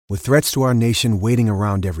With threats to our nation waiting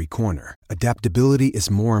around every corner, adaptability is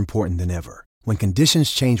more important than ever. When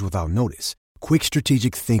conditions change without notice, quick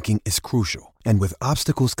strategic thinking is crucial. And with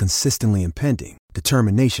obstacles consistently impending,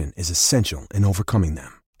 determination is essential in overcoming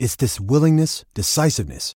them. It's this willingness,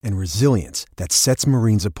 decisiveness, and resilience that sets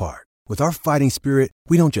Marines apart. With our fighting spirit,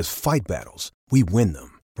 we don't just fight battles, we win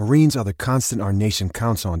them. Marines are the constant our nation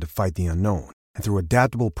counts on to fight the unknown. And through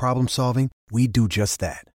adaptable problem solving, we do just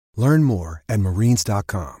that. Learn more at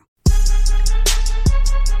marines.com.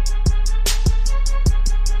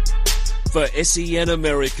 For SEN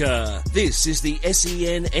America, this is the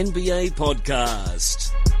SEN NBA podcast.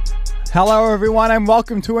 Hello everyone and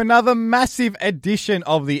welcome to another massive edition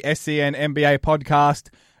of the SEN NBA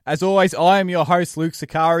podcast. As always, I am your host, Luke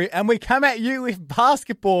Sakari, and we come at you with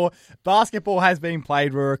basketball. Basketball has been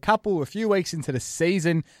played. We're a few weeks into the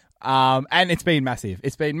season, and it's been massive.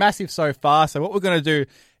 It's been massive so far. So what we're going to do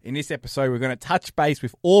in this episode, we're going to touch base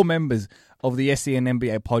with all members of the SEN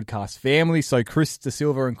NBA podcast family. So Chris De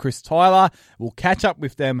Silva and Chris Tyler, we'll catch up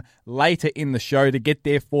with them later in the show to get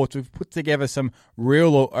their thoughts. We've put together some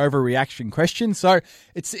real or overreaction questions. So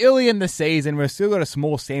it's early in the season. We've still got a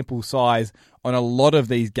small sample size on a lot of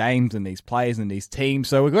these games and these players and these teams.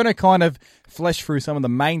 So we're going to kind of flesh through some of the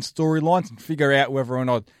main storylines and figure out whether or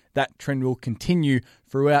not that trend will continue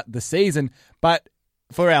throughout the season. But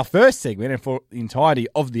for our first segment and for the entirety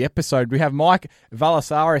of the episode, we have Mike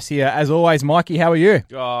Valasaris here. As always, Mikey, how are you?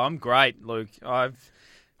 Oh, I'm great, Luke. I've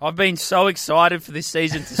been so excited for this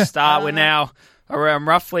season to start. We're now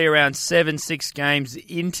roughly around 6 games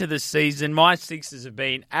into the season. My Sixers have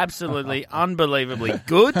been absolutely unbelievably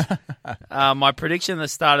good. My prediction at the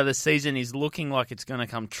start of the season is looking like it's going to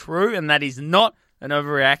come true, and that is not an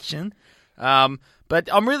overreaction. But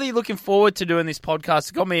I'm really looking forward to doing this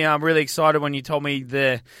podcast. It got me really excited when you told me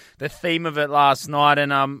the theme of it last night,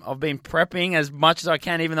 and I've been prepping as much as I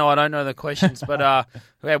can, even though I don't know the questions. But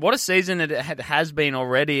yeah, what a season it has been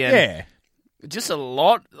already. And yeah. Just a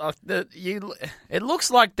lot. It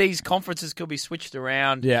looks like these conferences could be switched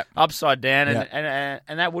around, upside down,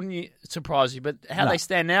 and that wouldn't surprise you. But how they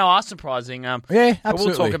stand now are surprising. Yeah, absolutely. But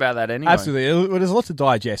we'll talk about that anyway. Absolutely. Well, there's a lot to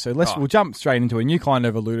digest, so we'll jump straight into it. And you kind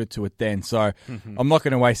of alluded to it then, so I'm not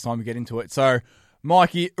going to waste time to get into it. So,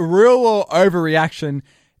 Mikey, real or overreaction,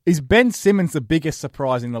 is Ben Simmons the biggest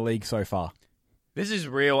surprise in the league so far? This is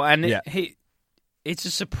real, and it's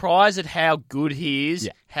a surprise at how good he is,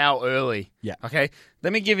 how early. Yeah. Okay.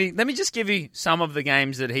 Let me just give you some of the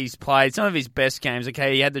games that he's played, some of his best games.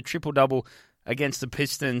 Okay. He had the triple-double against the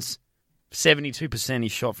Pistons, 72% he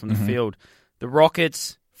shot from the field. The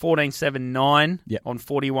Rockets, 14-7-9 on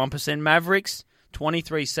 41%. Mavericks,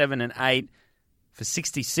 23-7-8 for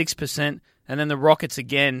 66%. And then the Rockets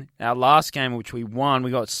again, our last game, which we won,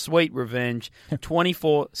 we got sweet revenge,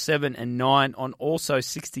 24-7-9 on also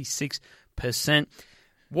 66%.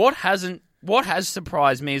 What has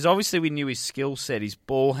surprised me is obviously we knew his skill set, his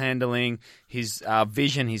ball handling, his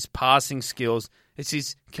vision, his passing skills. It's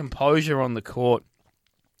his composure on the court,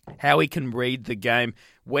 how he can read the game,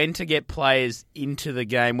 when to get players into the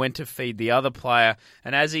game, when to feed the other player.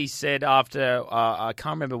 And as he said after, I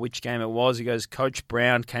can't remember which game it was, he goes, Coach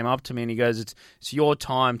Brown came up to me and he goes, it's your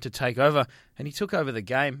time to take over. And he took over the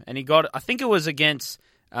game. And he got, I think it was against,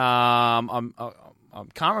 I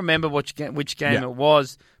can't remember which game it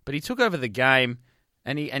was, but he took over the game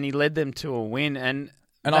and he led them to a win. And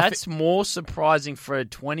that's more surprising for a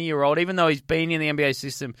 20-year-old, even though he's been in the NBA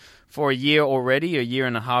system for a year already, a year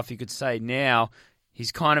and a half, you could say now.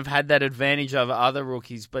 He's kind of had that advantage over other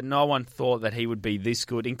rookies, but no one thought that he would be this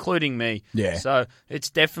good, including me. Yeah. So it's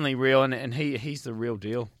definitely real, and he's the real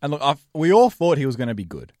deal. And look, we all thought he was going to be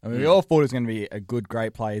good. I mean, we all thought he was going to be a good,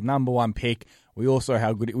 great player, number one pick. We all saw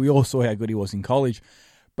how good he was in college.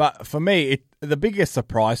 But for me, the biggest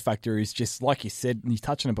surprise factor is just, like you said, and you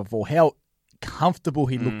touched on it before, how comfortable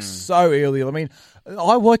he looks so early. I mean,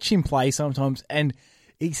 I watch him play sometimes, and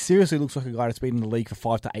he seriously looks like a guy that's been in the league for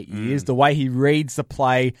 5 to 8 years. The way he reads the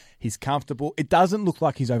play, he's comfortable. It doesn't look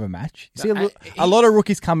like he's overmatched. You see, a lot of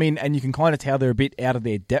rookies come in, and you can kind of tell they're a bit out of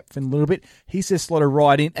their depth in a little bit. He's just slotted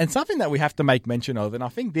right in. And something that we have to make mention of, and I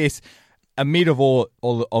think this, amid of all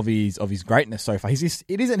of his greatness so far, it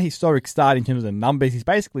is an historic start in terms of the numbers. He's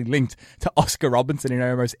basically linked to Oscar Robertson in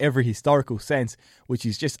almost every historical sense, which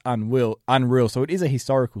is just unreal. So it is a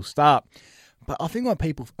historical start. But I think what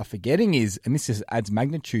people are forgetting is, and this just adds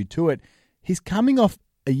magnitude to it, he's coming off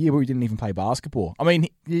a year where he didn't even play basketball. I mean,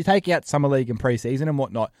 you take out Summer League and preseason and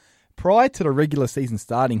whatnot, prior to the regular season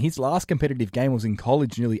starting, his last competitive game was in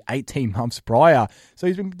college nearly 18 months prior. So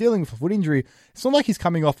he's been dealing with a foot injury. It's not like he's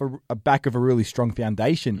coming off a back of a really strong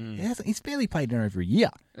foundation. He's barely played in over a year.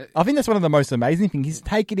 I think that's one of the most amazing things. He's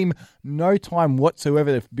taken him no time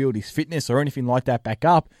whatsoever to build his fitness or anything like that back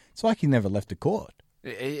up. It's like he never left the court.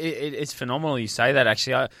 It's phenomenal you say that,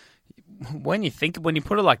 actually. When you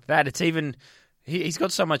put it like that, it's even... He's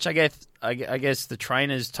got so much. I guess the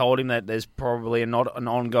trainers told him that there's probably not an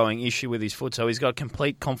ongoing issue with his foot, so he's got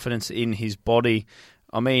complete confidence in his body.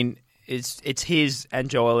 I mean, it's his and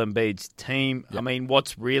Joel Embiid's team. Yep. I mean,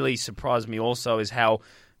 what's really surprised me also is how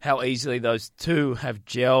easily those two have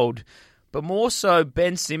gelled. But more so,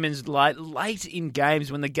 Ben Simmons, late in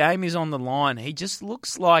games when the game is on the line, he just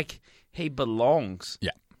looks like he belongs.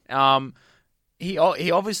 Yeah. He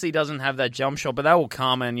obviously doesn't have that jump shot, but that will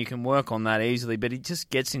come and you can work on that easily. But he just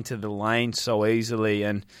gets into the lane so easily.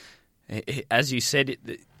 And as you said,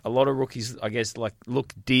 a lot of rookies, I guess,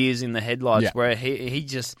 look deers in the headlights, where he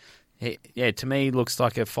to me, looks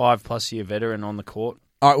like a 5+ year veteran on the court.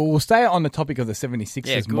 All right, well, we'll stay on the topic of the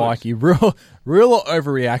 76ers, Mikey. Real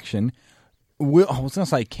overreaction. I was going to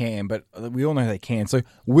say can, but we all know they can. So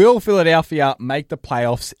will Philadelphia make the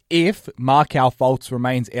playoffs if Markelle Fultz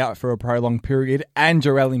remains out for a prolonged period and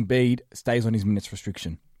Joel Embiid stays on his minutes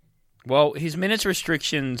restriction? Well, his minutes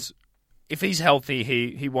restrictions, if he's healthy,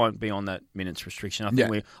 he won't be on that minutes restriction.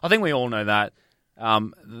 I think we all know that.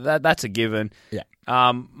 That's a given. Yeah.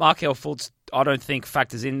 Markelle Fultz, I don't think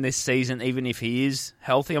factors in this season, even if he is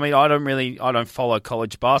healthy. I mean, I don't follow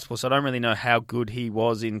college basketball, so I don't really know how good he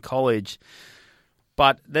was in college.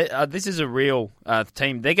 But this is a real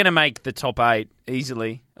team. They're going to make the top 8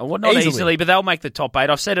 easily. Well, not easily, but they'll make the top 8.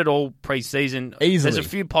 I've said it all preseason. Easily. There's a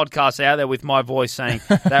few podcasts out there with my voice saying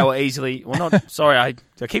they will easily. Well, not sorry, I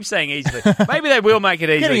keep saying easily. Maybe they will make it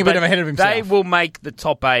easily. Getting a bit ahead of himself. They will make the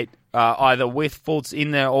top 8 either with Fultz in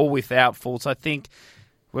there or without Fultz. I think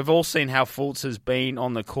we've all seen how Fultz has been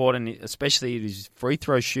on the court, and especially his free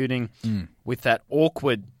throw shooting with that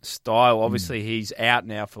awkward style. Obviously, he's out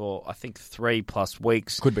now for, I think, 3+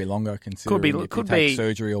 weeks. Could be longer, considering could be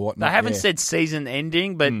surgery or whatnot. They haven't said season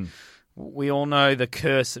ending, but we all know the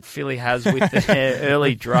curse that Philly has with their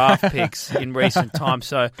early draft picks in recent times.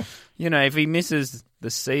 So, if he misses the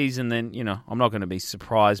season, then, I'm not going to be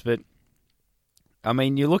surprised. But, I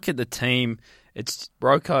mean, you look at the team, it's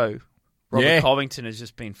Robert Covington has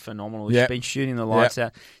just been phenomenal. He's been shooting the lights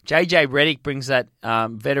out. JJ Redick brings that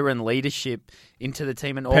veteran leadership into the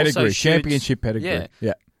team and also shoots, championship pedigree.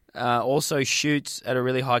 Also shoots at a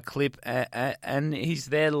really high clip, and he's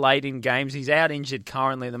there late in games. He's out injured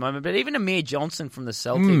currently at the moment, but even Amir Johnson from the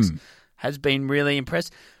Celtics has been really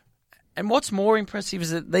impressed. And what's more impressive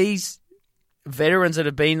is that these veterans that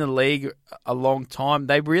have been in the league a long time,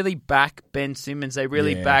 they really back Ben Simmons. They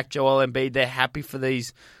really back Joel Embiid. They're happy for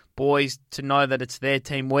these boys to know that it's their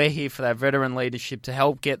team. We're here for that veteran leadership to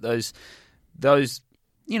help get those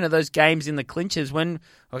games in the clinches. When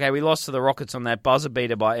we lost to the Rockets on that buzzer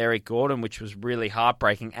beater by Eric Gordon, which was really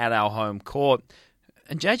heartbreaking at our home court.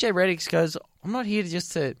 And JJ Redick goes, I'm not here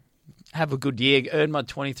just to have a good year, earn my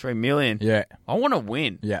 $23 million. Yeah, I want to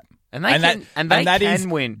win. Yeah. And they can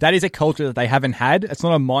win. That is a culture that they haven't had. It's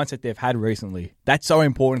not a mindset they've had recently. That's so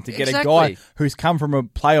important to get a guy who's come from a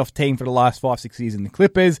playoff team for the last 5-6 years in the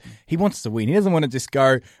Clippers. He wants to win. He doesn't want to just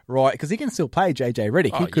go, right, because he can still play JJ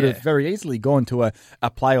Redick. He could have very easily gone to a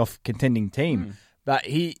playoff contending team. But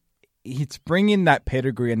he's bringing that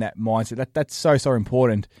pedigree and that mindset. That's so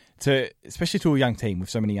important, especially to a young team with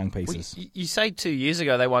so many young pieces. Well, you say 2 years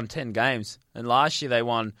ago they won 10 games, and last year they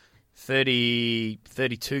won 32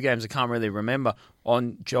 games, I can't really remember,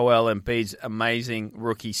 on Joel Embiid's amazing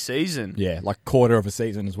rookie season. Yeah, like quarter of a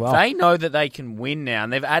season as well. They know that they can win now,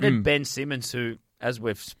 and they've added Ben Simmons, who, as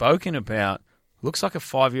we've spoken about, looks like a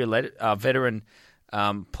 5-year veteran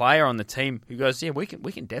player on the team who goes, we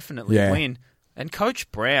can definitely win. And Coach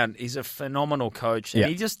Brown is a phenomenal coach, and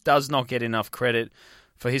he just does not get enough credit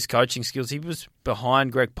for his coaching skills. He was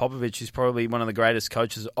behind Greg Popovich, who's probably one of the greatest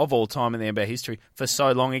coaches of all time in the NBA history, for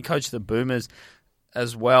so long. He coached the Boomers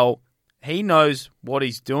as well. He knows what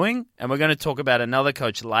he's doing, and we're going to talk about another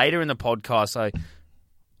coach later in the podcast.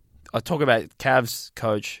 I talk about Cavs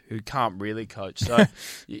coach who can't really coach. So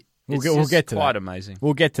we'll get to quite that. Amazing.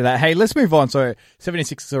 We'll get to that. Hey, let's move on. So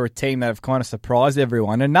 76ers are a team that have kind of surprised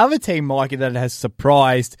everyone. Another team, Mikey, that has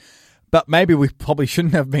surprised, but maybe we probably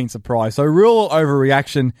shouldn't have been surprised. So real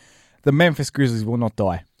overreaction, the Memphis Grizzlies will not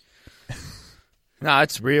die. No,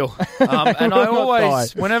 it's real. And I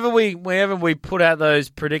always, whenever we put out those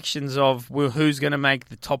predictions of who's going to make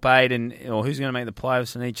the top 8 or who's going to make the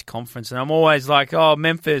playoffs in each conference, and I'm always like,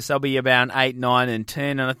 Memphis, they'll be about 8, 9, and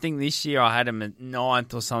 10. And I think this year I had them at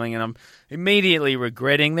 9th or something, and I'm immediately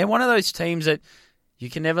regretting. They're one of those teams that you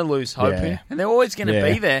can never lose hope in, and they're always going to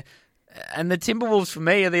be there. And the Timberwolves, for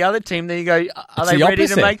me, are the other team that you go, are they ready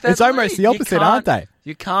to make that? It's almost the opposite, aren't they?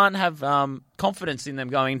 You can't have confidence in them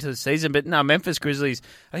going into the season. But no, Memphis Grizzlies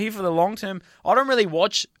are here for the long term. I don't really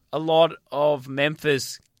watch a lot of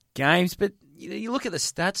Memphis games, but you look at the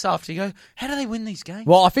stats after, you go, how do they win these games?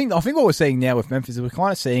 Well, I think what we're seeing now with Memphis is we're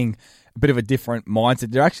kind of seeing a bit of a different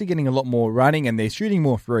mindset. They're actually getting a lot more running and they're shooting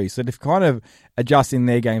more threes. So they've kind of adjusting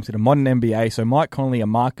their game to the modern NBA. So Mike Conley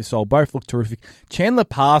and Marc Gasol both look terrific. Chandler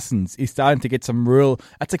Parsons is starting to get some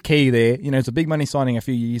that's a key there. It's a big money signing a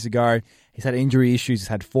few years ago. He's had injury issues, he's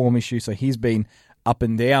had form issues, so he's been up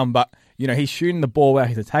and down. But, he's shooting the ball well,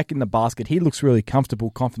 he's attacking the basket. He looks really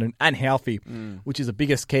comfortable, confident, and healthy, which is the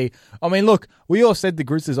biggest key. I mean, look, we all said the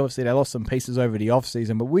Grizzlies, obviously, they lost some pieces over the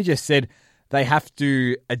offseason, but we just said they have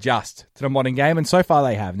to adjust to the modern game, and so far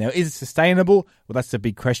they have. Now, is it sustainable? Well, that's the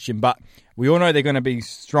big question, but we all know they're going to be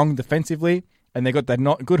strong defensively, and they've got that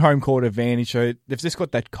not good home court advantage, so they've just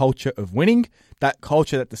got that culture of winning, that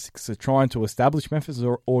culture that the Sixers are trying to establish. Memphis has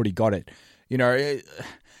already got it.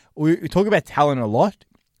 We talk about talent a lot,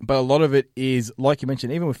 but a lot of it is, like you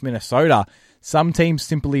mentioned, even with Minnesota, some teams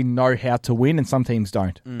simply know how to win and some teams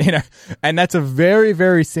don't. And that's a very,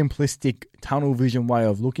 very simplistic tunnel vision way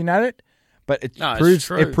of looking at it. But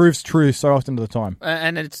it proves true so often to the time.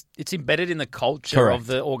 And it's embedded in the culture of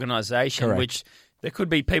the organization, which there could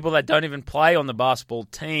be people that don't even play on the basketball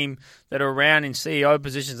team that are around in CEO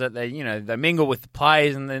positions that they mingle with the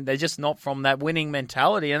players and they're just not from that winning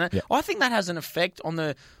mentality. And I think that has an effect on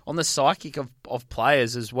the psychic of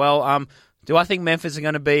players as well. Do I think Memphis are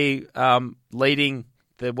going to be leading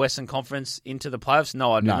the Western Conference into the playoffs?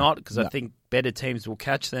 No, I do not, because I think better teams will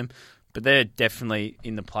catch them. But they're definitely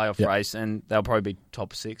in the playoff race, and they'll probably be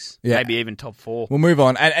top 6, maybe even top 4. We'll move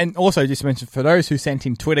on. And also, just mention, for those who sent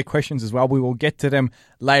in Twitter questions as well, we will get to them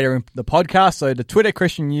later in the podcast. So the Twitter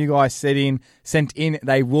question you guys sent in,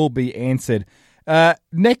 they will be answered.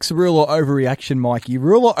 Next, real or overreaction, Mikey.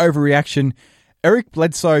 Real or overreaction, Eric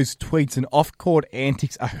Bledsoe's tweets and off-court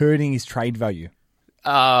antics are hurting his trade value.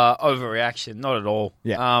 Overreaction, not at all.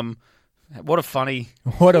 Yeah. What a funny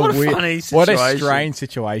situation. What a strange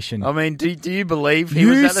situation. I mean, do you believe he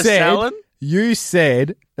was at the Salon? You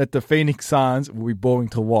said that the Phoenix Suns will be boring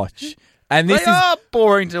to watch. And they are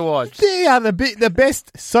boring to watch. They are the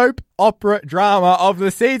best soap opera drama of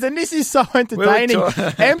the season. This is so entertaining.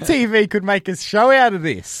 MTV could make a show out of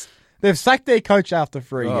this. They've sacked their coach after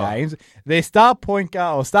 3 games. Their star point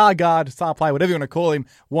guard or star guard, star player, whatever you want to call him,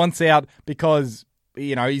 wants out because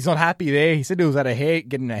he's not happy there. He said he was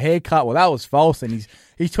getting a haircut. Well, that was false. And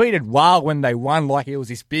he tweeted wow when they won, like it was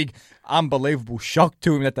this big, unbelievable shock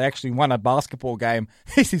to him that they actually won a basketball game.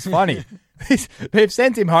 This is funny. They've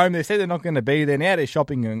sent him home. They said they're not going to be there. Now they're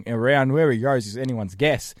shopping around. Where he goes is anyone's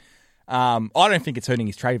guess. I don't think it's hurting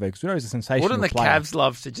his trade value because we know he's a sensational player. Wouldn't the Cavs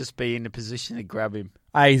love to just be in a position to grab him?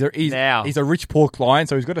 He's a rich, poor client,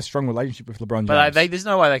 so he's got a strong relationship with LeBron James. But there's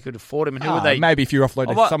no way they could afford him. And who would they? Maybe if you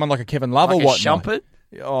offloaded someone like a Kevin Love or whatnot. Shumpert?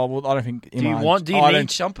 Oh, well, I don't think... Do you need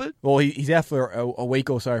Shumpert? Well, he's out for a week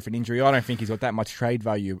or so for an injury. I don't think he's got that much trade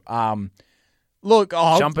value. Look...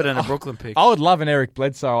 Shumpert and a Brooklyn pick. I would love an Eric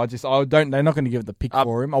Bledsoe. They're not going to give the pick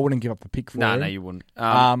for him. I wouldn't give up the pick for him. No, you wouldn't.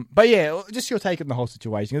 But yeah, just your take on the whole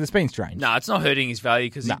situation, because it's been strange. No, it's not hurting his value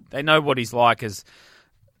because they know what he's like as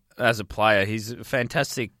a player. He's a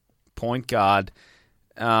fantastic point guard.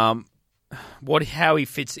 How he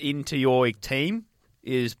fits into your team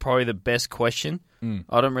is probably the best question.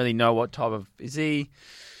 I don't really know what type of... Is he...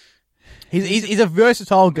 He's a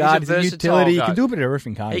versatile guard. He's a utility. Guard. He can do a bit of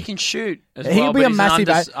everything, can't he? He can shoot as well, He'll be a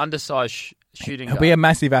massive undersized shooting guard. He'll be a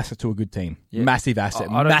massive asset to a good team. Yeah. Massive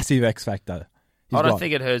asset. Massive X factor. I don't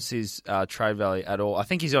think it hurts his trade value at all. I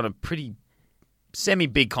think he's on a pretty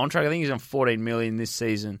semi-big contract. I think he's on $14 million this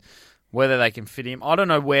season. Whether they can fit him, I don't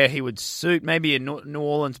know where he would suit. Maybe a New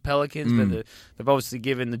Orleans Pelicans, but they've obviously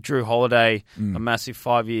given the Drew Holiday a massive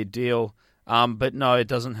 5-year deal. But no, it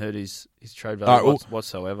doesn't hurt his trade value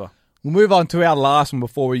whatsoever. We'll move on to our last one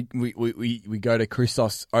before we go to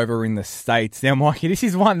Christos over in the States. Now, Mikey, this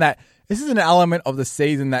is an element of the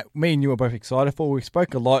season that me and you are both excited for. We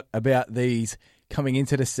spoke a lot about these coming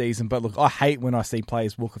into the season, but look, I hate when I see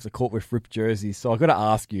players walk off the court with ripped jerseys. So I've got to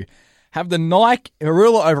ask you, have the Nike, a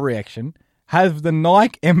real overreaction, have the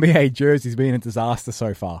Nike NBA jerseys been a disaster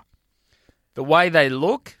so far? the way they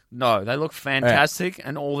look, no, they look fantastic,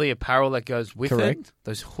 and all the apparel that goes with it,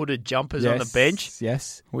 those hooded jumpers on the bench,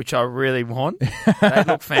 which I really want. They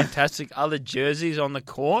look fantastic. Other jerseys on the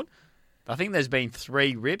court, I think there's been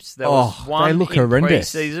 3 rips. There was one in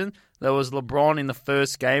pre-season. There was LeBron in the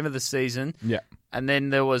first game of the season. Yeah. And then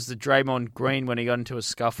there was the Draymond Green when he got into a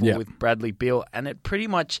scuffle with Bradley Beal, and it pretty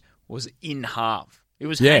much was in half. It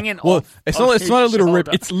was hanging off. It's not a little rip.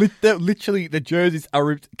 It's literally the jerseys are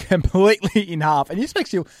ripped completely in half. And it just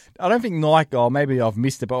makes you, I don't think Nike, or maybe I've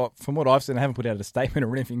missed it, but from what I've seen, they haven't put out a statement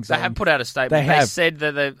or anything. They have put out a statement. They said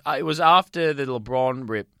that it was after the LeBron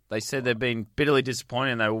rip. They said they've been bitterly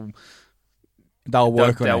disappointed and they'll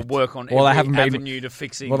work on every avenue to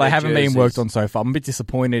fixing. Well, they haven't jerseys. been worked on so far. I'm a bit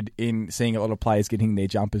disappointed in seeing a lot of players getting their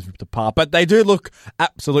jumpers ripped apart, but they do look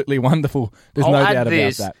absolutely wonderful. There's no doubt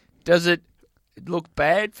about that. Does it look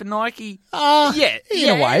bad for Nike? In a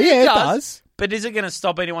way, it does. But is it going to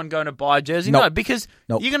stop anyone going to buy a jersey? No, because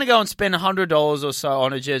you're going to go and spend $100 or so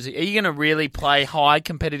on a jersey. Are you going to really play high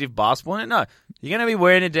competitive basketball in it? No. You're going to be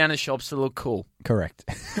wearing it down the shops to look cool. Correct.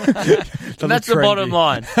 And that's the bottom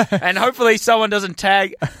line. And hopefully someone doesn't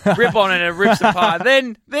rip on it and it rips apart.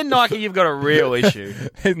 Then Nike, you've got a real issue.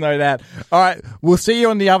 There's no doubt. All right, we'll see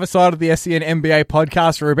you on the other side of the SEN NBA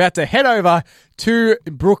podcast. We're about to head over to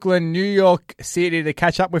Brooklyn, New York City to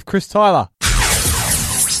catch up with Chris Tyler.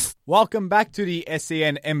 Welcome back to the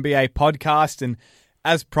SEN NBA podcast. And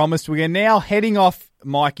as promised, we are now heading off,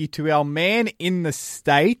 Mikey, to our man in the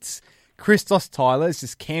States. Christos Tyler has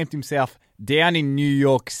just camped himself down in New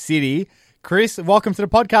York City. Chris, welcome to the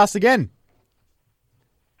podcast again.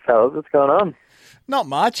 Fellas, what's going on? Not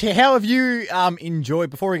much. How have you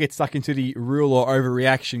enjoyed, before we get stuck into the real or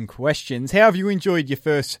overreaction questions, how have you enjoyed your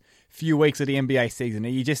first few weeks of the NBA season? Are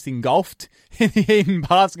you just engulfed in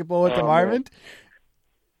basketball at the moment?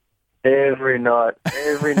 Every night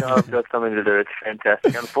I've got something to do. It's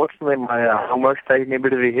fantastic. Unfortunately, my homework's taking a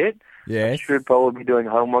bit of a hit. Yes. I should probably be doing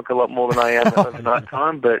homework a lot more than I am at the night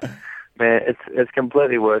time, but man, it's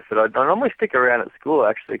completely worth it. I normally stick around at school,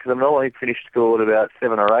 actually, because I'm normally finished school at about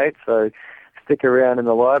 7 or 8, so stick around in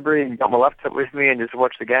the library and got my laptop with me and just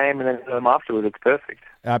watch the game, and then afterwards it's perfect.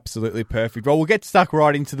 Absolutely perfect. Well, we'll get stuck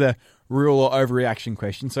right into the real or overreaction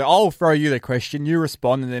question. So I'll throw you the question, you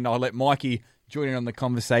respond, and then I'll let Mikey join in on the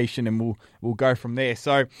conversation, and we'll go from there.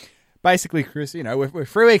 So basically, Chris, we're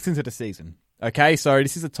 3 weeks into the season. Okay, so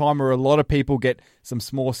this is a time where a lot of people get some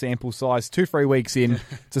small sample size. 2-3 weeks in,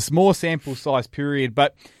 it's a small sample size period.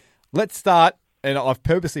 But let's start, and I've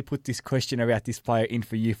purposely put this question about this player in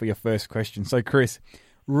for you for your first question. So, Chris,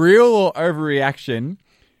 real or overreaction,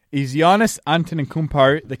 is Giannis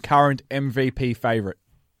Antetokounmpo the current MVP favourite?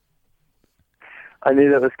 I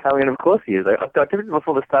knew that was coming, and of course he is. I took it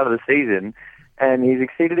before the start of the season, and he's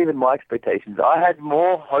exceeded even my expectations. I had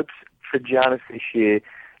more hopes for Giannis this year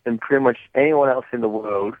than pretty much anyone else in the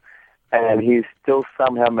world, and he's still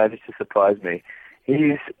somehow managed to surprise me.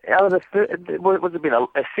 He's out of what's it been,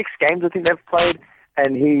 6 games I think they've played,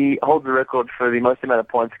 and he holds the record for the most amount of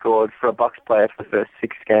points scored for a Bucks player for the first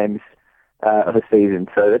 6 games of the season.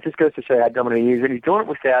 So that just goes to show how dominant he is, and he's doing it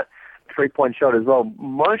without a 3-point shot as well.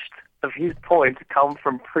 Most of his points come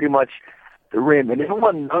from pretty much the rim, and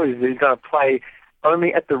everyone knows that he's going to play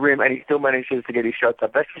only at the rim, and he still manages to get his shots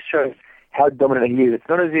up. That just shows how dominant he is. It's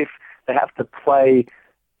not as if they have to play,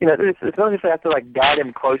 it's not as if they have to guard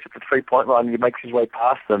him close at the 3-point line and he makes his way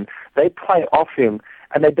past them. They play off him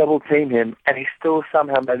and they double team him, and he still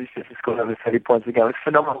somehow manages to score over 30 points a game. It's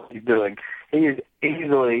phenomenal what he's doing. He is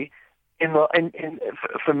easily,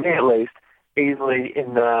 for me at least, easily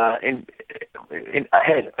in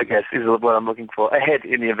ahead, I guess, is what I'm looking for, ahead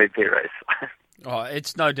in the MVP race. Oh,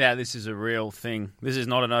 it's no doubt this is a real thing. This is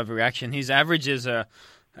not an overreaction. His averages are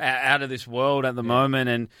out of this world at the moment,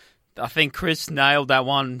 and I think Chris nailed that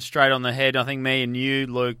one straight on the head. I think me and you,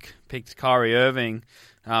 Luke, picked Kyrie Irving,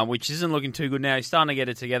 which isn't looking too good now. He's starting to get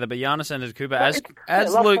it together, but Giannis Antetokounmpo,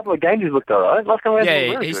 as last Luke, couple of games he's looked all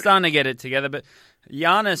right. He's starting to get it together, but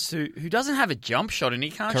Giannis, who doesn't have a jump shot and he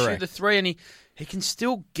can't shoot the 3, and he can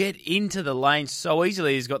still get into the lane so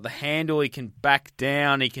easily. He's got the handle, he can back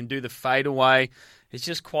down, he can do the fadeaway. It's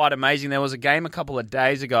just quite amazing. There was a game a couple of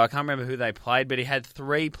days ago, I can't remember who they played, but he had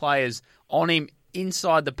 3 players on him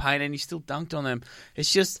inside the paint and he still dunked on them.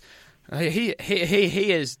 It's just, he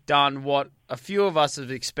has done what a few of us have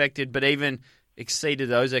expected, but even exceeded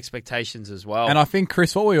those expectations as well. And I think,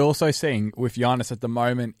 Chris, what we're also seeing with Giannis at the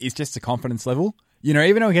moment is just the confidence level.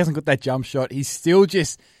 Even though he hasn't got that jump shot, he's still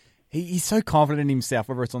just... He's so confident in himself,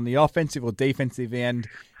 whether it's on the offensive or defensive end.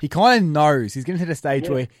 He kind of knows. He's getting to the stage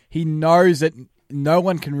where he knows that no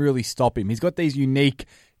one can really stop him. He's got these unique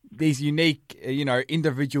these unique,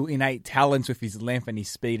 individual innate talents with his length and his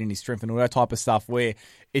speed and his strength and all that type of stuff where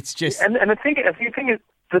it's just... And the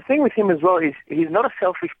thing with him as well is he's not a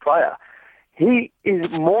selfish player. He is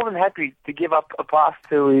more than happy to give up a pass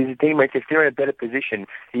to his teammates if they're in a better position.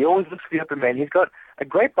 He always looks for the open man. He's got a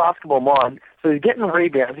great basketball mind, so he's getting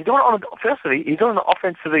rebounds. He's doing it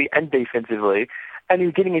offensively and defensively, and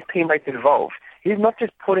he's getting his teammates involved. He's not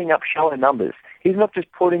just putting up shallow numbers. He's not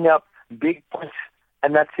just putting up big points,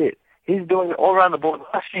 and that's it. He's doing it all around the board.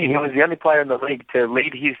 Last year, he was the only player in the league to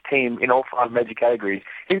lead his team in all 5 major categories.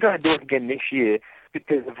 He's going to do it again this year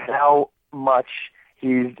because of how much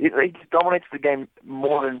he just dominates the game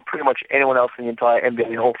more than pretty much anyone else in the entire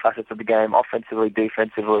NBA in all facets of the game, offensively,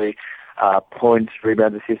 defensively, points,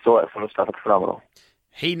 rebounds, assists, all that sort of stuff. It's phenomenal.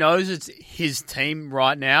 He knows it's his team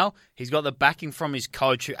right now. He's got the backing from his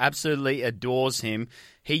coach who absolutely adores him.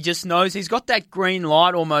 He just knows he's got that green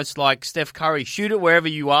light almost like Steph Curry. Shoot it wherever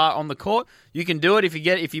you are on the court. You can do it.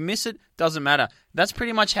 If you miss it, doesn't matter. That's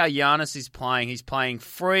pretty much how Giannis is playing. He's playing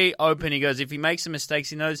free, open. He goes, if he makes some mistakes,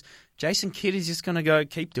 he knows Jason Kidd is just going to go,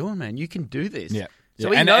 keep doing, man. You can do this. Yeah.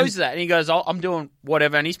 So he knows that. And he goes, I'm doing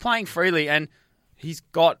whatever. And he's playing freely. And he's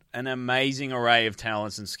got an amazing array of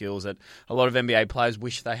talents and skills that a lot of NBA players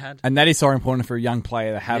wish they had. And that is so important for a young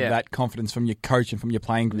player to have that confidence from your coach and from your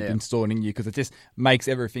playing group installed in you, because it just makes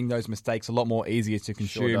those mistakes a lot more easier to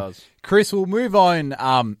consume. Sure does. Chris, we'll move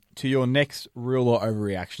on to your next real or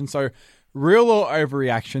overreaction. So, real or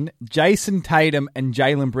overreaction, Jason Tatum and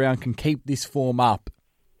Jaylen Brown can keep this form up.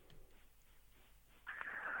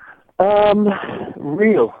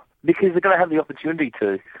 Real, because they're going to have the opportunity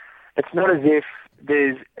to. It's not as if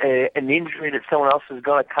there's an injury that someone else is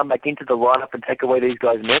going to come back into the lineup and take away these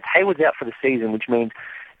guys' minutes. Hayward's out for the season, which means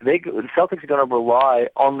the Celtics are going to rely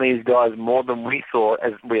on these guys more than we thought,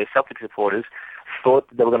 as we as Celtics supporters thought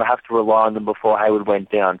that they were going to have to rely on them before Hayward went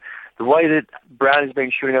down. The way that Brown has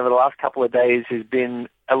been shooting over the last couple of days has been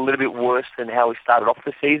a little bit worse than how he started off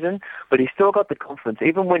the season, but he's still got the confidence.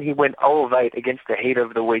 Even when he went 0 of 8 against the Heat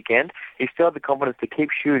over the weekend, he still had the confidence to keep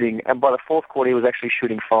shooting, and by the fourth quarter, he was actually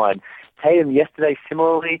shooting fine. Tatum yesterday,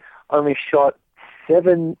 similarly, only shot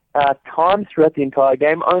 7 times throughout the entire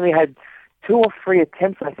game, only had 2 or 3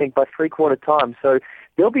 attempts, I think, by three-quarter time. So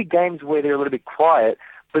there'll be games where they're a little bit quiet,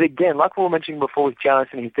 but again, like we were mentioning before with Giannis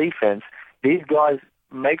and his defense, these guys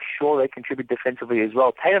make sure they contribute defensively as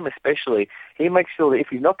well. Tatum especially, he makes sure that if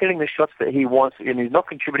he's not getting the shots that he wants and he's not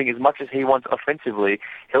contributing as much as he wants offensively,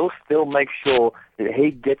 he'll still make sure that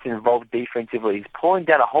he gets involved defensively. He's pulling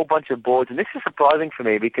down a whole bunch of boards, and this is surprising for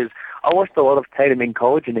me because I watched a lot of Tatum in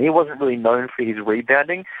college and he wasn't really known for his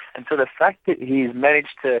rebounding, and so the fact that he's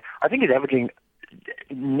managed to, I think he's averaging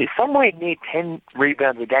somewhere near 10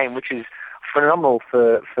 rebounds a game, which is phenomenal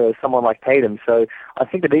for someone like Tatum. So I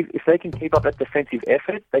think that if they can keep up that defensive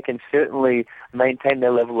effort, they can certainly maintain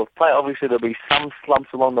their level of play. Obviously, there'll be some slumps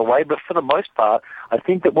along the way, but for the most part, I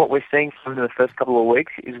think that what we're seeing from them in the first couple of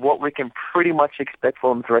weeks is what we can pretty much expect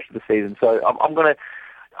from them for the rest of the season. So I'm going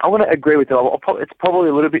to agree with them. It's probably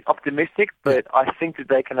a little bit optimistic, but I think that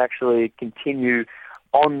they can actually continue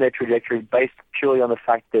on their trajectory based purely on the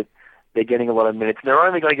fact that they're getting a lot of minutes. And they're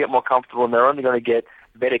only going to get more comfortable, and they're only going to get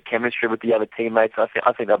better chemistry with the other teammates.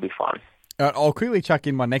 I think they'll be fine. I'll quickly chuck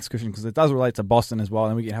in my next question because it does relate to Boston as well,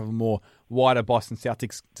 and we can have a more wider Boston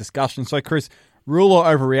Celtics discussion. So, Chris, rule or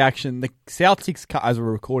overreaction? The Celtics, as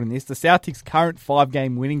we're recording this, the Celtics' current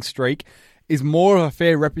 5-game winning streak is more of a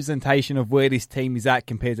fair representation of where this team is at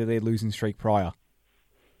compared to their losing streak prior.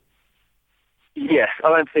 Yes, I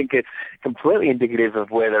don't think it's completely indicative of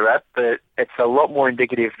where they're at, but it's a lot more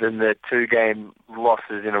indicative than the 2-game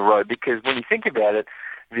losses in a row, because when you think about it,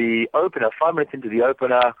 the opener, 5 minutes into the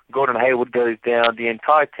opener, Gordon Hayward goes down, the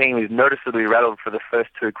entire team is noticeably rattled for the first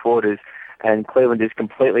 2 quarters, and Cleveland just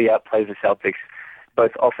completely outplays the Celtics,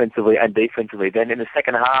 both offensively and defensively. Then in the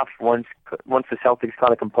second half, once the Celtics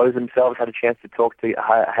kind of composed themselves, had a chance to talk to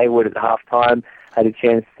Hayward at halftime, had a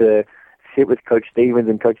chance to sit with Coach Stevens,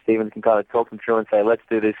 and Coach Stevens can kind of talk them through and say, let's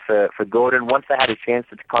do this for Gordon. Once they had a chance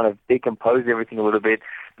to kind of decompose everything a little bit,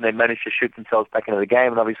 and they managed to shoot themselves back into the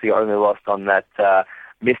game, and obviously only lost on that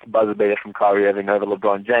missed buzzer beater from Kyrie Irving over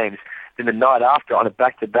LeBron James. Then the night after, on a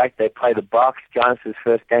back-to-back, they play the Bucks, Giannis'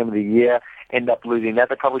 first game of the year, end up losing that.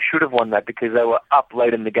 They probably should have won that because they were up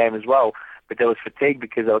late in the game as well, but there was fatigue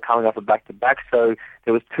because they were coming off a back-to-back. So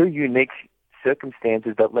there was 2 unique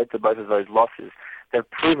circumstances that led to both of those losses. They've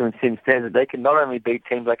proven since then that they can not only beat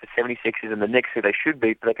teams like the 76ers and the Knicks, who they should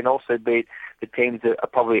beat, but they can also beat the teams that are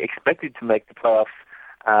probably expected to make the playoffs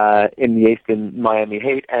in the East in Miami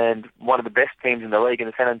Heat, and one of the best teams in the league in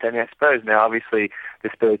the San Antonio Spurs. Now, obviously, the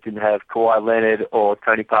Spurs didn't have Kawhi Leonard or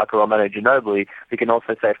Tony Parker or Manu Ginobili. We can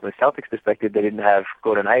also say from the Celtics perspective, they didn't have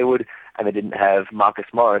Gordon Hayward and they didn't have Marcus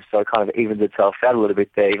Morris, so it kind of evens itself out a little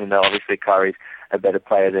bit there, even though obviously Curry's a better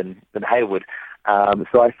player than Hayward.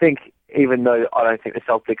 So I think, even though I don't think the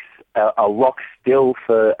Celtics are locked still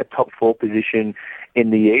for a top 4 position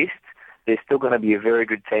in the East, they're still going to be a very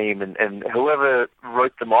good team, and whoever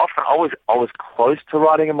wrote them off, and I was close to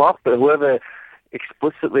writing them off, but whoever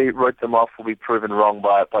explicitly wrote them off will be proven wrong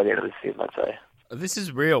by the end of the season, I'd say. This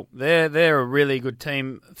is real. They're a really good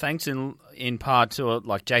team, thanks in part to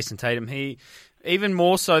like Jason Tatum. He, even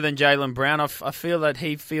more so than Jaylen Brown, I feel that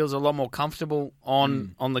he feels a lot more comfortable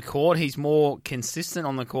on the court. He's more consistent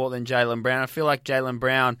on the court than Jaylen Brown. I feel like Jaylen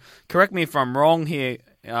Brown, correct me if I'm wrong here,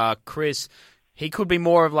 Chris, he could be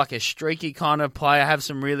more of like a streaky kind of player, have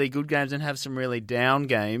some really good games and have some really down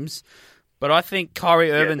games. But I think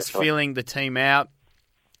Kyrie Irving's feeling the team out.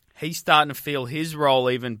 He's starting to feel his role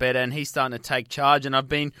even better, and he's starting to take charge. And I've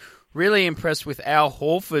been really impressed with Al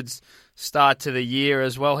Horford's start to the year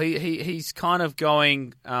as well. He's kind of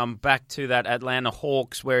going back to that Atlanta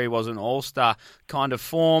Hawks where he was an all-star kind of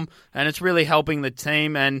form, and it's really helping the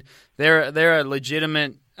team. And they're a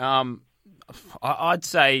legitimate... I'd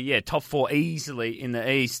say, top 4 easily in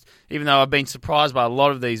the East, even though I've been surprised by a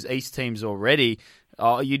lot of these East teams already.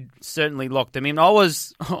 You'd certainly lock them in. I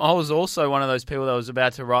was also one of those people that was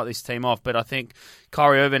about to write this team off, but I think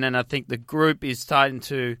Kyrie Irving and I think the group is starting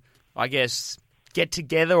to, I guess, get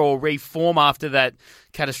together or reform after that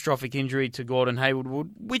catastrophic injury to Gordon Hayward,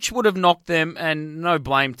 which would have knocked them, and no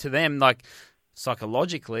blame to them, like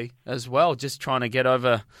psychologically as well, just trying to get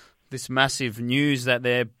over this massive news that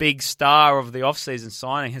their big star of the offseason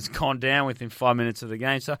signing has gone down within 5 minutes of the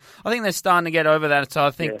game. So I think they're starting to get over that. So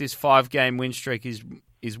I think this 5-game win streak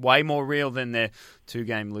is way more real than their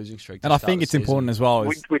 2-game losing streak. And I think it's important as well.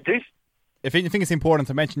 We do. I think it's important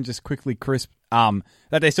to mention just quickly, Chris, that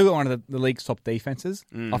they still got one of the league's top defenses.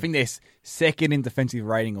 I think they're second in defensive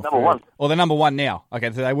rating. Or number 1. Or they're number 1 now. Okay,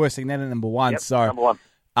 so they were second, they're number 1. Yep, so number 1.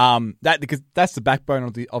 Because that's the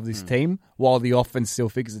backbone of this team, while the offense still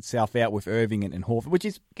figures itself out with Irving and Horford, which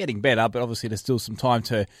is getting better, but obviously there's still some time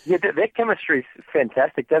to... Yeah, their chemistry is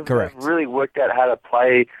fantastic. They've really worked out how to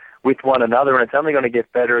play with one another, and it's only going to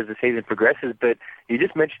get better as the season progresses. But you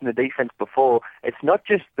just mentioned the defense before. It's not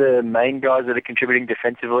just the main guys that are contributing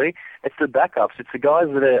defensively. It's the backups. It's the guys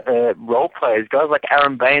that are role players, guys like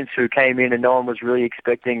Aaron Baines, who came in and no one was really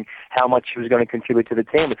expecting how much he was going to contribute to the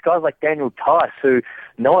team. It's guys like Daniel Tice, who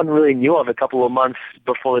no one really knew of a couple of months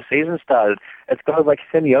before the season started. It's guys like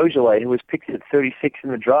Semi Ojeleye, who was picked at 36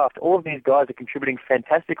 in the draft. All of these guys are contributing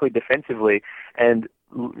fantastically defensively, and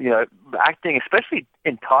acting, especially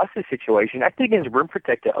in Tice's situation, acting against rim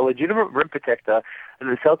protector, a legitimate rim protector that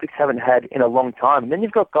the Celtics haven't had in a long time. And then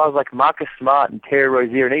you've got guys like Marcus Smart and Terry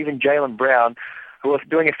Rozier and even Jaylen Brown, who are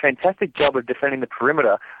doing a fantastic job of defending the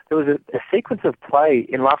perimeter. There was a sequence of play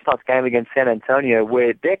in last night's game against San Antonio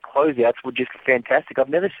where their closeouts were just fantastic. I've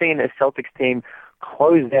never seen a Celtics team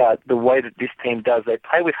close out the way that this team does. They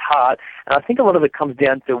play with heart, and I think a lot of it comes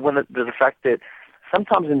down to the fact that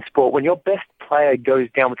sometimes in sport, when your best player goes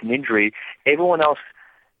down with an injury, everyone else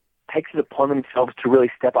takes it upon themselves to really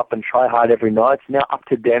step up and try hard every night. It's now up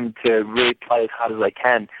to them to really play as hard as they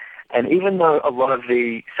can. And even though a lot of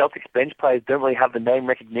the Celtics bench players don't really have the name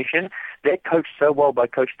recognition, they're coached so well by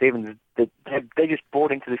Coach Stevens that they just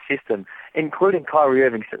bought into the system, including Kyrie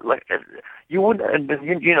Irving. Like, you wouldn't,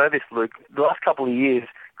 and you know this, Luke. The last couple of years,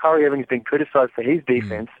 Kyrie Irving's been criticized for his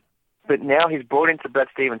defense, but now he's brought into Brad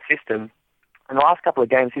Stevens' system. In the last couple of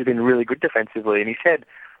games, he's been really good defensively, and he said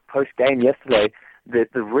post-game yesterday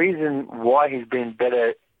that the reason why he's been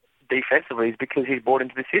better defensively is because he's bought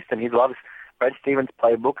into the system. He loves Brad Stevens'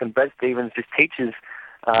 playbook, and Brad Stevens just teaches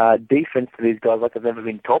defense to these guys like they've never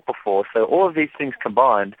been taught before. So all of these things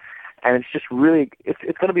combined, and it's just really, it's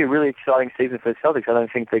going to be a really exciting season for the Celtics. I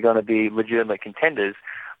don't think they're going to be legitimate contenders,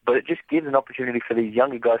 but it just gives an opportunity for these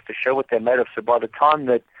younger guys to show what they're made of. So by the time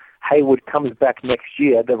that Hayward comes back next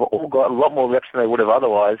year, they've all got a lot more reps than they would have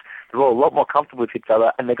otherwise. They're all a lot more comfortable with each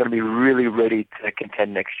other, and they're going to be really ready to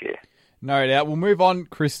contend next year. No doubt. We'll move on,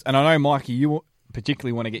 Chris, and I know, Mikey, you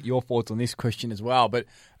particularly want to get your thoughts on this question as well, but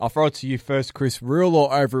I'll throw it to you first, Chris. Real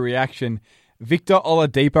or overreaction? Victor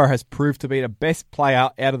Oladipo has proved to be the best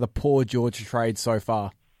player out of the Paul George trade so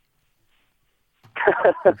far.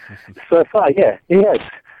 So far, yeah, he has.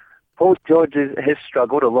 Paul George has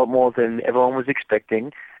struggled a lot more than everyone was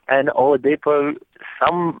expecting, and Oladipo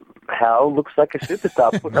somehow looks like a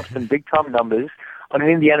superstar, putting up some big-time numbers on an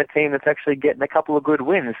Indiana team that's actually getting a couple of good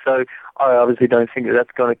wins. So I obviously don't think that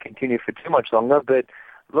that's going to continue for too much longer. But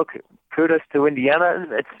look, kudos to Indiana.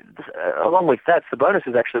 Along with that, Sabonis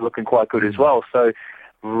is actually looking quite good as well. So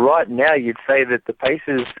right now, you'd say that the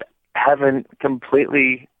Pacers haven't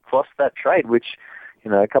completely lost that trade, which,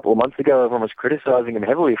 a couple of months ago everyone was criticising them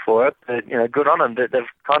heavily for it. But, good on them. They've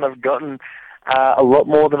kind of gotten a lot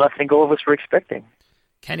more than I think all of us were expecting.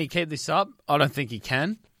 Can he keep this up? I don't think he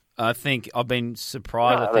can. I think I've been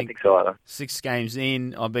surprised. No, I don't think so either. 6 games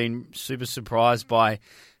in, I've been super surprised by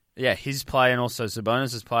his play and also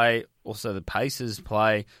Sabonis' play, also the Pacers'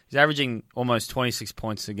 play. He's averaging almost 26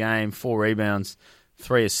 points a game, 4 rebounds,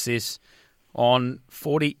 3 assists on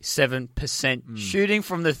 47% shooting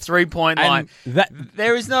from the 3-point line.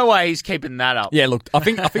 There is no way he's keeping that up. Yeah, look, I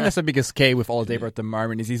think that's the biggest key with Oladipo at the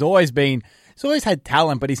moment is he's always had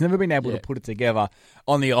talent, but he's never been able to put it together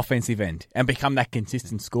on the offensive end and become that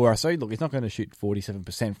consistent scorer. So, look, he's not going to shoot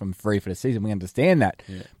 47% from 3 for the season. We understand that.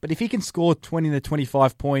 Yeah. But if he can score 20 to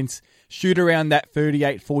 25 points, shoot around that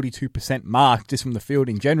 38-42% mark just from the field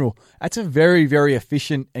in general, that's a very, very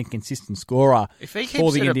efficient and consistent scorer if he keeps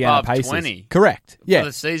for the Indiana above Pacers. 20 Correct. Yeah. For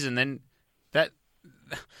the season, then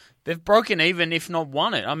they've broken even, if not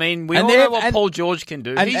won it. I mean, we all know what Paul George can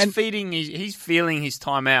do. He's feeling his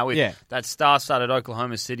time out with that star-studded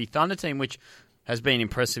Oklahoma City Thunder team, which has been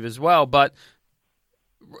impressive as well. But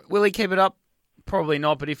will he keep it up? Probably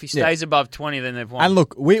not. But if he stays above 20, then they've won. And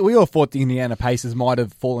look, we all thought the Indiana Pacers might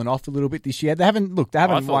have fallen off a little bit this year. They haven't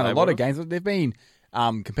won a lot of games. They've been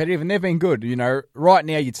competitive and they've been good. Right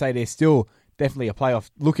now you'd say they're still definitely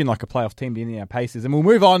looking like a playoff team, the Indiana Pacers. And we'll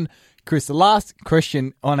move on, Chris, the last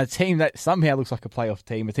question on a team that somehow looks like a playoff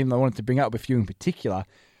team, a team that I wanted to bring up with you in particular.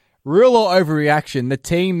 Real or overreaction, the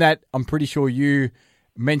team that I'm pretty sure you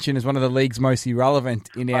mentioned as one of the league's most irrelevant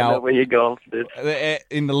I know where you're going,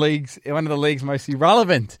 one of the league's most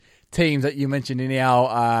irrelevant teams that you mentioned in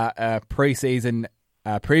our season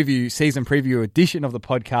preview edition of the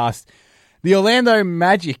podcast. The Orlando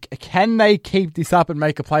Magic, can they keep this up and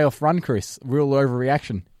make a playoff run, Chris? Real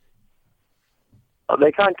overreaction?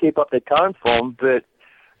 They can't keep up their current form, but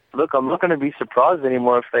look, I'm not going to be surprised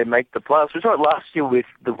anymore if they make the playoffs. We saw it last year with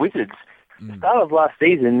the Wizards. The start of last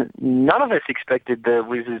season, none of us expected the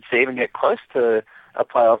Wizards to even get close to a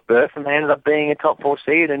playoff berth, and they ended up being a top 4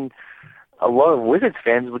 seed, and a lot of Wizards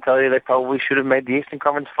fans would tell you they probably should have made the Eastern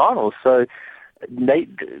Conference Finals. So the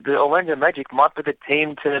Orlando Magic might be the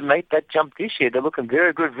team to make that jump this year. They're looking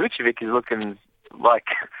very good. Vucevic is looking like...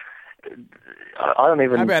 I don't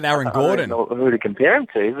even... How about Aaron Gordon? I don't know who to compare him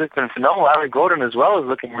to. He's looking phenomenal. Aaron Gordon as well is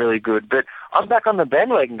looking really good. But I'm back on the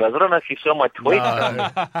bandwagon, guys. I don't know if you saw my tweet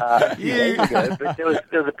a few days ago, but there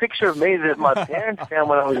was a picture of me that my parents found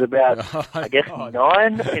when I was about,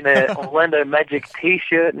 9, in an Orlando Magic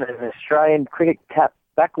T-shirt and an Australian cricket cap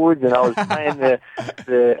backwards, and I was playing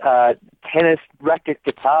the tennis racket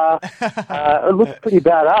guitar. It looked pretty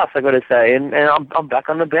badass, I got to say, and I'm back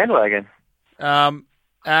on the bandwagon.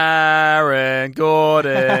 Aaron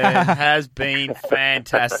Gordon has been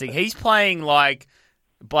fantastic. He's playing like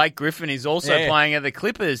Blake Griffin is also playing at the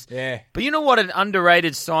Clippers. Yeah. But you know what? An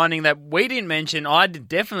underrated signing that we didn't mention, I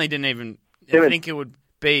definitely didn't even think it would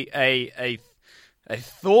be a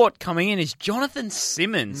thought coming in, is Jonathan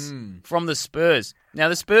Simmons from the Spurs. Now,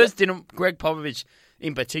 the Spurs Greg Popovich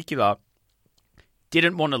in particular,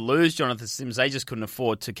 didn't want to lose Jonathan Simmons. They just couldn't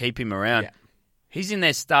afford to keep him around. Yeah. He's in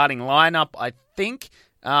their starting lineup, I think.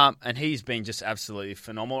 And he's been just absolutely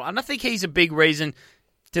phenomenal. And I think he's a big reason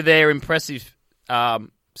to their impressive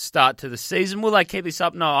start to the season. Will they keep this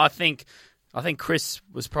up? No, I think Chris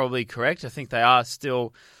was probably correct. I think they are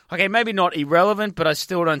still, maybe not irrelevant, but I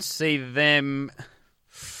still don't see them,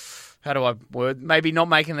 how do I word, maybe not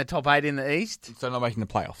making the top 8 in the East. So not making the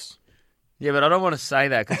playoffs. Yeah, but I don't want to say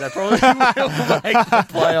that because they probably will make the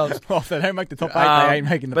playoffs. Well, if they don't make the top 8, they ain't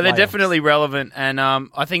making the playoffs. But they're definitely relevant, and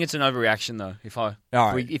I think it's an overreaction, though, if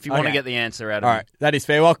you want to get the answer out of it. All right, that is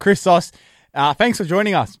fair. Well, Christos, thanks for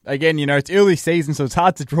joining us. Again, it's early season, so it's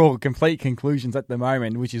hard to draw complete conclusions at the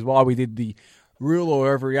moment, which is why we did the real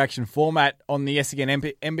or overreaction format on the SEN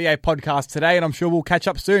NBA podcast today, and I'm sure we'll catch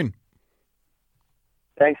up soon.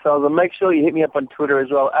 Thanks, fellas. And make sure you hit me up on Twitter as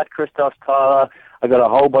well, at Christos Tyler. I got a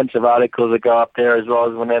whole bunch of articles that go up there as well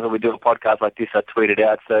as whenever we do a podcast like this, I tweet it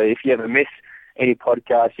out. So if you ever miss any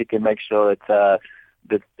podcast, you can make sure that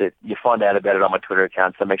you find out about it on my Twitter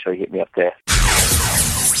account. So make sure you hit me up there.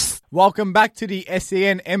 Welcome back to the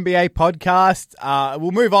SEN NBA podcast.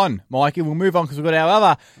 We'll move on, Mikey. We'll move on because we've got our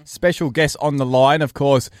other special guest on the line. Of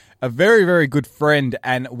course, a very, very good friend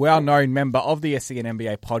and well-known member of the SEN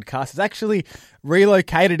NBA podcast has actually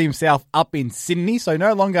relocated himself up in Sydney. So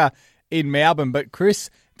no longer in Melbourne. But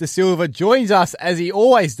Chris De Silva joins us as he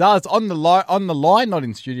always does on the line, not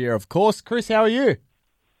in studio, of course. Chris, how are you?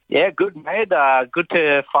 Yeah, good, mate. Good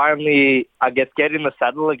to finally, I guess, get in the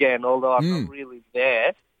saddle again, although I'm not really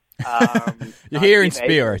there. You're here in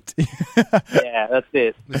spirit. Yeah, that's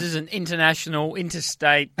it. This is an international,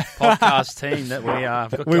 interstate podcast team that we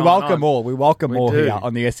got We welcome all. We welcome all do. here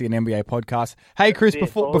on the SEN NBA podcast. Hey, Chris,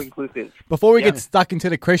 before we Yeah. get stuck into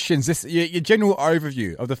the questions, this your general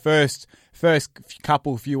overview of the first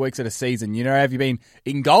few weeks of the season. You know, have you been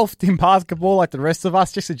engulfed in basketball like the rest of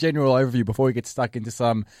us? Just a general overview before we get stuck into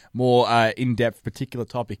some more in-depth particular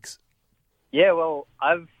topics. Yeah, well,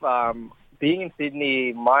 I've being in Sydney,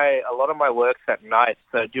 a lot of my work's at night,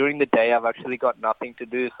 so during the day I've actually got nothing to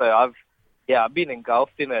do. So I've been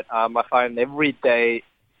engulfed in it. I find every day,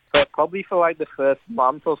 probably for like the first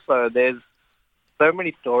month or so, there's so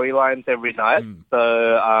many storylines every night.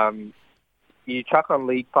 So you chuck on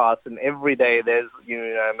League Pass, and every day there's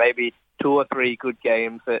maybe 2 or 3 good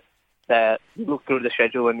games that you look through the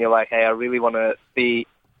schedule and you're like, hey, I really want to see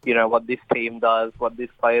what this team does, what this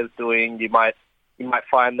player's doing. You might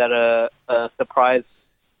find that a surprise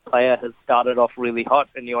player has started off really hot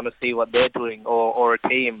and you want to see what they're doing, or a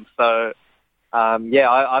team. So,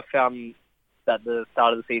 I found that the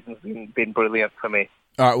start of the season's been brilliant for me.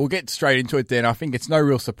 All right, we'll get straight into it then. I think it's no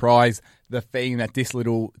real surprise the theme that this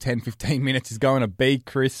little 10-15 minutes is going to be,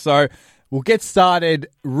 Chris. So we'll get started.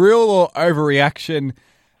 Real or overreaction?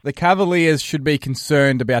 The Cavaliers should be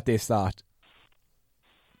concerned about their start.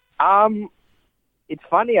 It's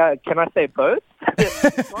funny. Can I say both?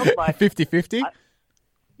 50-50?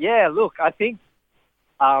 Yeah, look, I think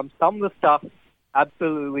some of the stuff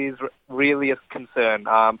absolutely is really a concern,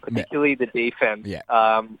 particularly the defense,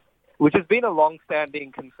 which has been a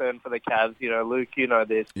long-standing concern for the Cavs. Luke, you know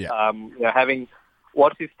this. Having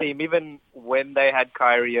watched this team, even when they had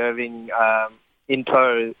Kyrie Irving in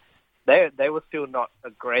tow, they were still not a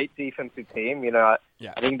great defensive team. I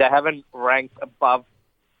think they haven't ranked above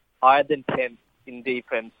higher than 10th in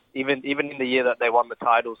defense, even in the year that they won the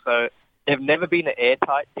title. So they've never been an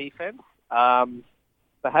airtight defense.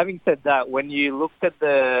 But having said that, when you looked at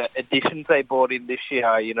the additions they brought in this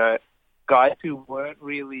year, guys who weren't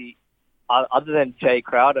really, other than Jay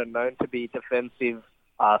Crowder, known to be defensive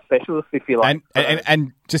specialists, if you like.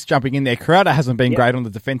 And just jumping in there, Crowder hasn't been great on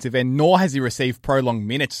the defensive end, nor has he received prolonged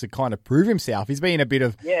minutes to kind of prove himself. He's been a bit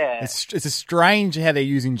of... It's a strange how they're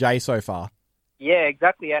using Jay so far. Yeah,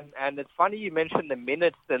 exactly. And it's funny you mentioned the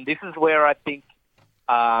minutes, and this is where I think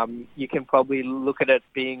you can probably look at it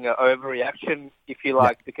being an overreaction, if you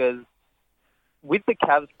like, because with the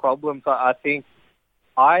Cavs' problems, I think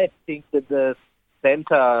that the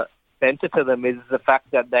center to them is the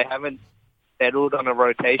fact that they haven't settled on a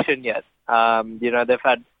rotation yet. They've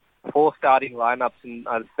had 4 starting lineups in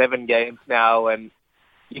 7 games now, and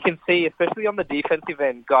you can see, especially on the defensive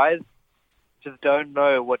end, guys just don't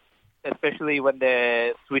know what, especially when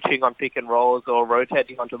they're switching on pick and rolls or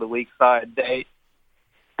rotating onto the weak side, they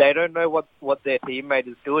don't know what their teammate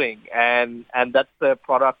is doing, and that's the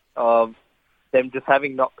product of them just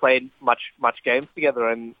having not played much games together,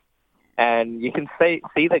 and you can see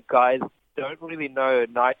that guys don't really know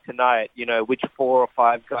night to night, which 4 or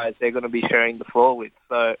 5 guys they're going to be sharing the floor with.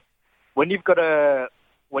 So when you've got a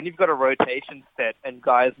rotation set and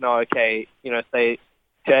guys know, okay, say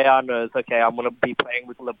JR knows, okay, I'm going to be playing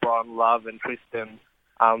with LeBron, Love, and Tristan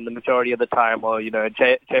the majority of the time, or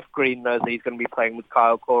Jeff Green knows that he's going to be playing with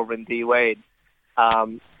Kyle Korver and D Wade.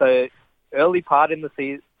 So early part of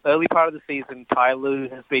the season, Ty Lue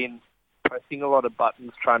has been pressing a lot of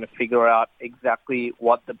buttons, trying to figure out exactly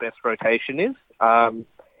what the best rotation is. And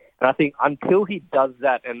I think until he does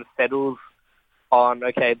that and settles on,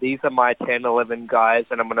 okay, these are my 10, 11 guys,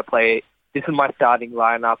 and I'm going to play. This is my starting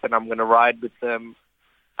lineup, and I'm going to ride with them.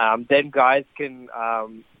 Then guys can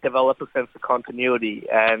develop a sense of continuity,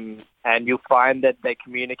 and you'll find that they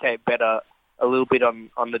communicate better a little bit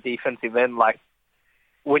on the defensive end. Like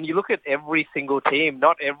when you look at every single team,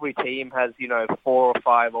 not every team has 4 or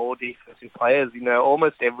 5 all defensive players.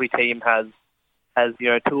 Almost every team has 2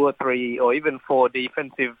 or 3 or even 4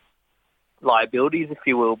 defensive liabilities, if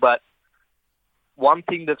you will. But one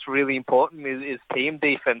thing that's really important is team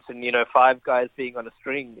defense, and 5 guys being on a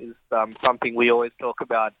string is something we always talk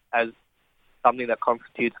about as something that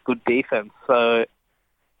constitutes good defense. So,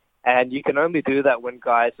 and you can only do that when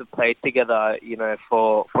guys have played together,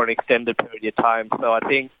 for an extended period of time. So I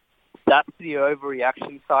think that's the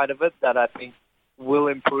overreaction side of it that I think will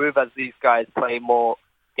improve as these guys play more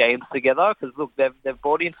games together. Because look, they've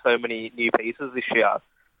brought in so many new pieces this year.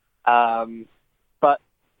 But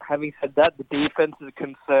having said that, the defense is a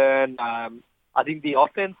concern. I think the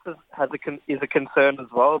offense is a concern as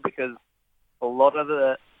well, because a lot of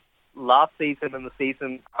the last season and the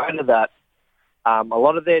season prior to that, a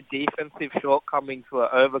lot of their defensive shortcomings were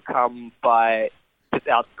overcome by just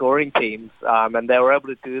outscoring teams, and they were able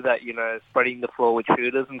to do that, spreading the floor with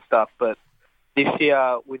shooters and stuff. But this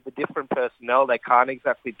year, with the different personnel, they can't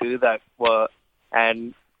exactly do that.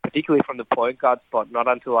 And particularly from the point guard spot, not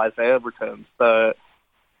until Isaiah returns. So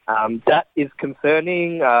that is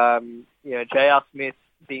concerning. J.R. Smith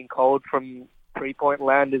being cold from three-point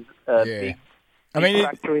land is a big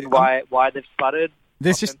factor in why they've sputtered.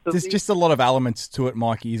 There's just a lot of elements to it,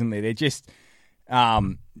 Mikey, isn't there? They're just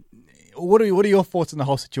what are your thoughts on the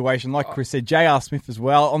whole situation? Like Chris said, J.R. Smith as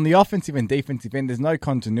well. On the offensive and defensive end, there's no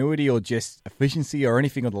continuity or just efficiency or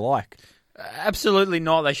anything of the like. Absolutely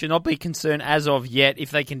not. They should not be concerned as of yet.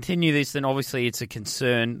 If they continue this, then obviously it's a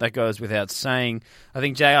concern. That goes without saying. I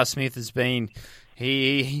think J.R. Smith has been...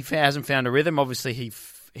 He hasn't found a rhythm. Obviously, he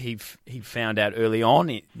found out early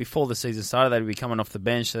on, before the season started, they'd be coming off the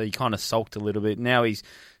bench, so he kind of sulked a little bit. Now he's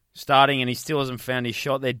starting and he still hasn't found his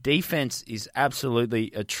shot. Their defense is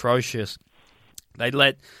absolutely atrocious. They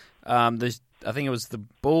let, I think it was the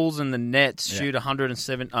Bulls and the Nets shoot 17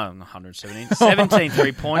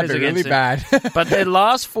 three-pointers against them. Bad. But their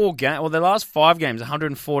last 5 games,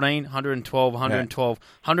 114, 112, 112,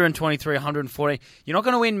 123, 114. You're not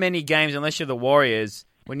going to win many games unless you're the Warriors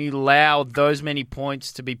when you allow those many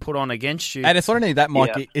points to be put on against you. And it's not only that,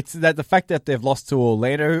 Mikey. It's that the fact that they've lost to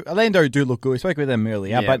Orlando. Orlando do look good. We spoke with them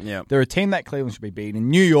earlier, but they're a team that Cleveland should be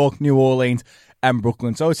beating. New York, New Orleans, and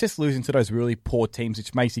Brooklyn. So it's just losing to those really poor teams,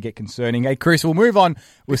 which makes you get concerning. Hey, Chris, we'll move on.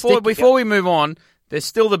 Before we move on, they're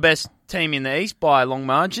still the best team in the East by a long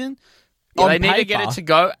margin. They need to get it to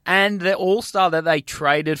go, and the All-Star that they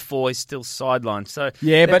traded for is still sidelined. So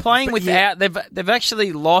they're playing without. They've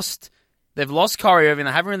actually lost. They've lost Kyrie Irving.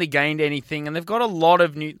 They haven't really gained anything, and they've got a lot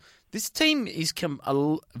of new. This team is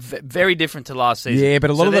very different to last season. Yeah,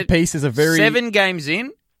 but a lot of the pieces are very 7 games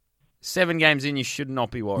in. 7 games in, you should not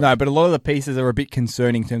be worried. No, but a lot of the pieces are a bit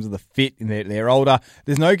concerning in terms of the fit, and they're older.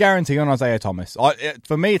 There's no guarantee on Isaiah Thomas.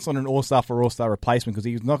 For me, it's not an all-star for all-star replacement because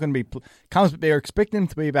he's not going to be... They're expecting him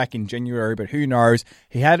to be back in January, but who knows?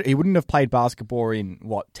 He wouldn't have played basketball in,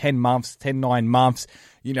 9 months.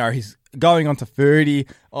 He's going on to 30.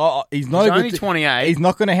 He's only 28. He's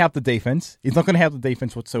not going to help the defense. He's not going to help the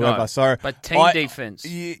defense whatsoever. No, So, but team defense.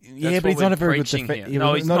 Yeah, but he's not a very good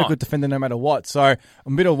defender. He's not a good defender no matter what. So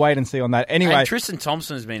I'm a bit of wait and see on that. Anyway, and Tristan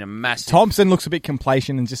Thompson has been a massive. Thompson looks a bit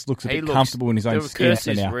complacent and just looks a bit comfortable in his own skin. The curse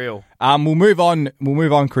is real. We'll move on,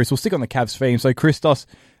 Chris. We'll stick on the Cavs theme. So Chris.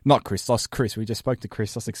 We just spoke to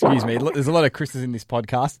Christos. Excuse me. There's a lot of Chris's in this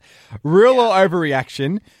podcast. Real or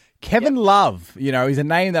overreaction? Kevin Love, he's a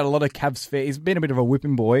name that a lot of Cavs fans, he's been a bit of a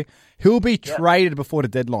whipping boy. He'll be traded before the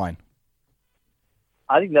deadline.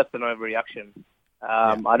 I think that's an overreaction.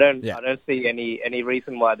 I don't see any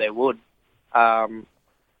reason why they would. Kevin's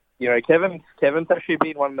actually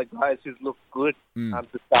been one of the guys who's looked good to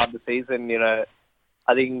start the season. I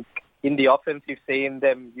think in the offense you've seen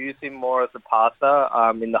them use him more as a passer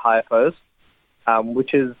in the high post,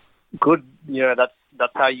 which is good.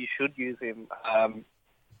 That's how you should use him.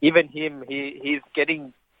 Even him, he's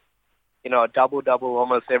getting, a double-double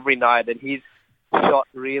almost every night, and his shot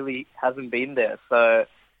really hasn't been there. So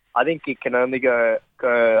I think it can only go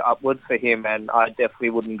upwards for him, and I definitely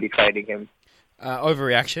wouldn't be trading him.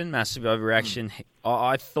 Overreaction, massive overreaction.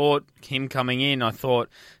 I thought him coming in, I thought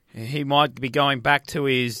he might be going back to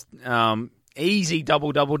his easy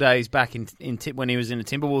double-double days back when he was in a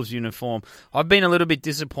Timberwolves uniform. I've been a little bit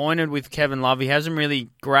disappointed with Kevin Love. He hasn't really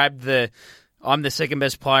grabbed the... I'm the second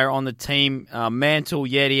best player on the team mantle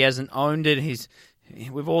yet. He hasn't owned it.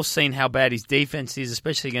 We've all seen how bad his defense is,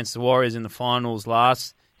 especially against the Warriors in the finals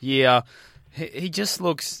last year. He just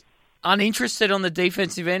looks uninterested on the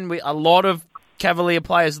defensive end. A lot of Cavalier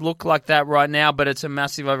players look like that right now, but it's a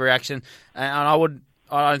massive overreaction. And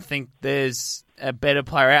I don't think there's a better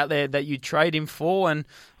player out there that you trade him for. And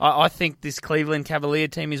I think this Cleveland Cavalier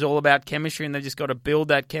team is all about chemistry, and they've just got to build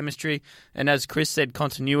that chemistry. And as Chris said,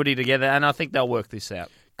 continuity together. And I think they'll work this out.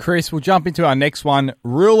 Chris, we'll jump into our next one.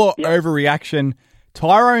 Real or overreaction?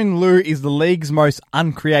 Tyronn Lue is the league's most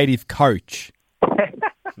uncreative coach.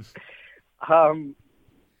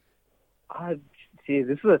 Gee,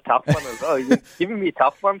 this is a tough one as well. You're giving me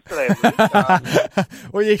tough ones today, Luke.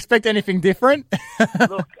 Will you expect anything different?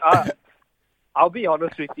 Look, I'll be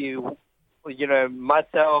honest with you.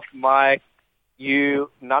 Myself, Mike, you,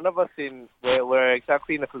 none of us we're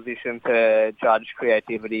exactly in a position to judge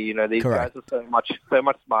creativity. These Correct. guys are so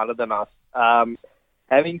much smarter than us.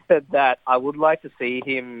 Having said that, I would like to see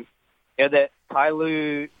him. That Ty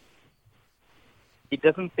Lue, he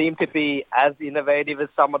doesn't seem to be as innovative as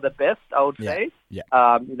some of the best, I would say. Yeah.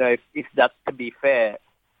 If that's to be fair.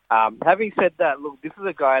 Having said that, look, this is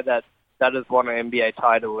a guy that has won an NBA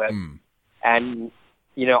title, and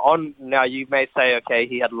now you may say, okay,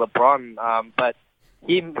 he had LeBron, but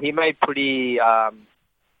he made pretty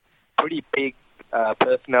big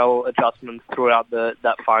personnel adjustments throughout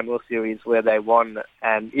that final series where they won,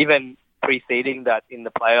 and even preceding that in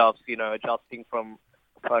the playoffs, adjusting from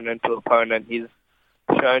opponent to opponent. He's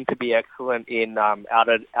shown to be excellent in out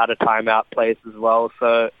of timeout plays as well.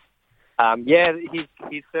 So,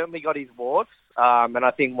 he's certainly got his warts, and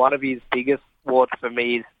I think one of his biggest warts for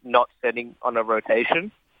me is not setting on a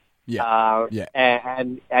rotation.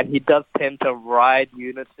 And he does tend to ride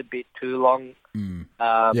units a bit too long. And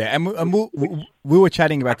we were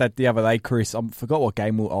chatting about that the other day, Chris. I forgot what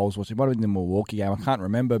game I was watching. It might have been the Milwaukee game. I can't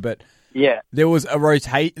remember, but there was a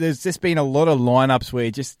rotate. There's just been a lot of lineups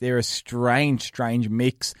where they're a strange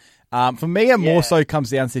mix. For me, it more so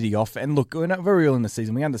comes down to the off. And look, we're not very early in the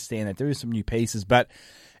season. We understand that there is some new pieces, but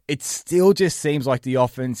it still just seems like the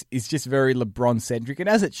offense is just very LeBron-centric, and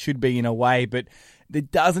as it should be in a way, but there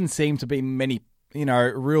doesn't seem to be many,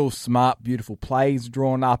 real smart, beautiful plays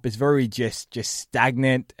drawn up. It's very just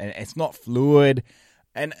stagnant, and it's not fluid.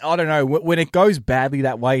 And I don't know, when it goes badly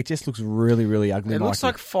that way, it just looks really, really ugly. It looks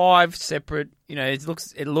like 5 separate,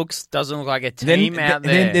 doesn't look like a team out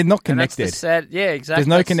there. They're not connected. Yeah, exactly. There's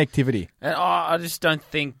no connectivity. And I just don't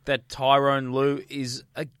think that Tyronn Lue is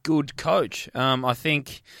a good coach. I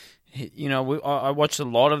think, I watched a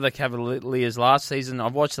lot of the Cavaliers last season.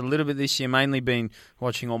 I've watched a little bit this year, mainly been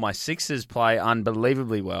watching all my Sixers play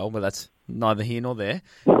unbelievably well, but that's neither here nor there.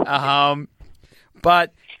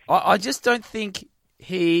 But I just don't think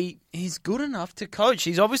he's good enough to coach.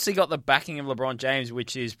 He's obviously got the backing of LeBron James,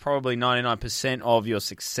 which is probably 99% of your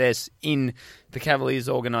success in the Cavaliers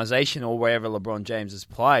organization or wherever LeBron James has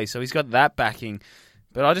played. So he's got that backing.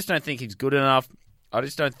 But I just don't think he's good enough. I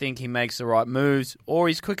just don't think he makes the right moves, or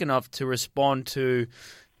he's quick enough to respond to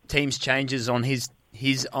teams' changes on his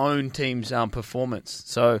own team's performance.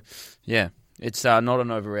 So, it's not an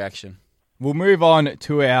overreaction. We'll move on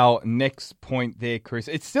to our next point there, Chris.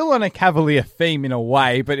 It's still on a Cavalier theme in a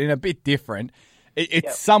way, but in a bit different.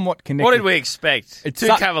 It's somewhat connected. What did we expect? It's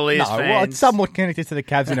Cavaliers fans. Well, it's somewhat connected to the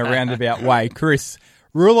Cavs in a roundabout way. Chris,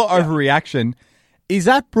 rule or overreaction, is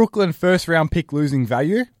that Brooklyn first-round pick losing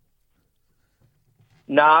value?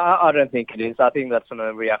 No, I don't think it is. I think that's an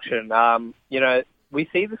overreaction. We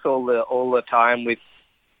see this all the time with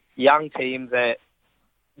young teams that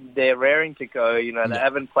they're raring to go. They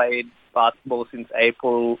haven't played basketball since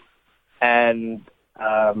April, and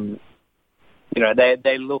they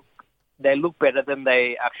look better than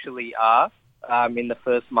they actually are in the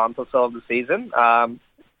first month or so of the season.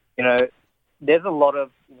 There's a lot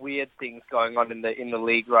of weird things going on in the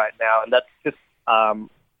league right now, and that's just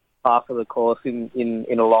half of the course in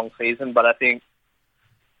a long season. But I think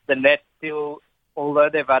the Nets still, although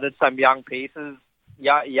they've added some young pieces,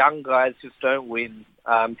 young guys just don't win.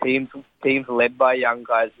 Teams led by young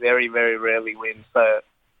guys very, very rarely win. So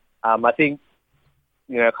I think,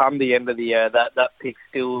 come the end of the year, that pick's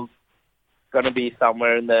still going to be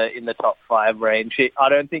somewhere in the top 5 range. I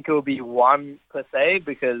don't think it will be 1 per se,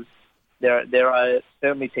 because there are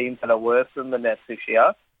certainly teams that are worse than the Nets this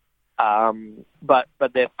year. But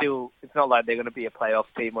they're still, it's not like they're going to be a playoff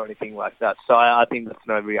team or anything like that. So I think that's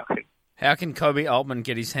no reaction. How can Kobe Altman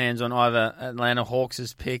get his hands on either Atlanta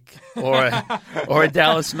Hawks' pick or a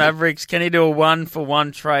Dallas Mavericks? Can he do a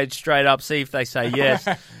 1-for-1 trade straight up, see if they say yes?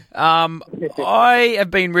 I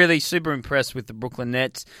have been really super impressed with the Brooklyn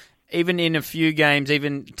Nets. Even in a few games,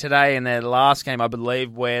 even today in their last game, I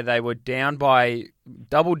believe, where they were down by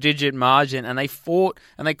double-digit margin, and they fought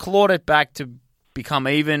and they clawed it back to become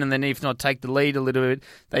even, and then if not take the lead a little bit.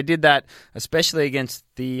 They did that especially against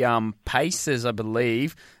the Pacers, I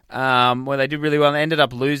believe, where they did really well and ended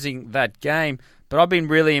up losing that game. But I've been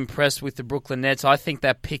really impressed with the Brooklyn Nets. I think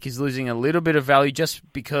that pick is losing a little bit of value just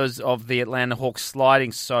because of the Atlanta Hawks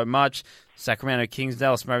sliding so much. Sacramento Kings,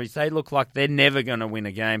 Dallas Mavericks, they look like they're never going to win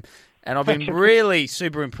a game. And I've been really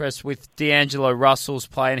super impressed with D'Angelo Russell's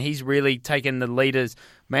play, and he's really taken the leader's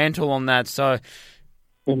mantle on that. So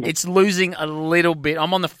it's losing a little bit.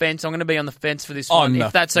 I'm on the fence. I'm going to be on the fence for this one,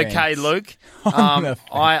 if that's okay, Luke.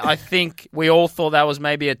 I think we all thought that was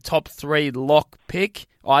maybe a top 3 lock pick.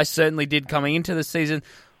 I certainly did coming into the season.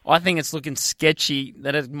 I think it's looking sketchy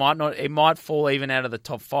that it might fall even out of the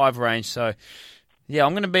top 5 range. So yeah,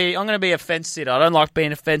 I'm going to be a fence sitter. I don't like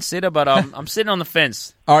being a fence sitter, but I'm sitting on the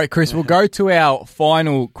fence. All right, Chris, we'll go to our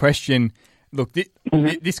final question. Look,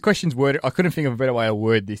 this question's worded. I couldn't think of a better way to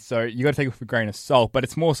word this, so you got to take it with a grain of salt. But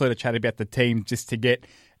it's more so to chat about the team, just to get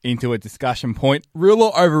into a discussion point. Real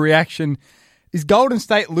or overreaction? Is Golden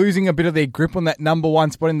State losing a bit of their grip on that number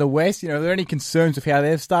one spot in the West? Are there any concerns with how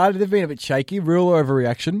they've started? They've been a bit shaky. Real or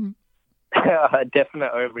overreaction?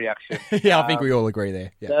 Definite overreaction. Yeah, I think we all agree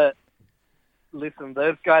there. Yeah. Listen,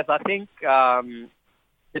 those guys, I think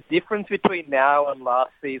the difference between now and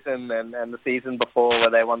last season and the season before where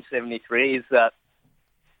they won 73 is that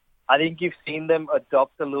I think you've seen them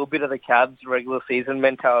adopt a little bit of the Cavs regular season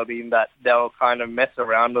mentality in that they'll kind of mess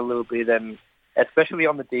around a little bit, and especially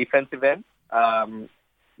on the defensive end.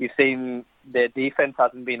 You've seen their defense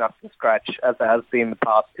hasn't been up to scratch as it has been the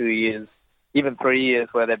past 2 years, even 3 years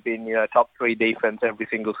where they've been, top 3 defense every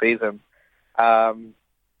single season.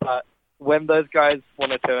 But when those guys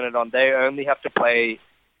want to turn it on, they only have to play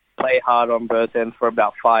hard on both ends for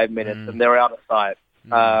about 5 minutes, and they're out of sight.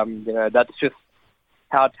 That's just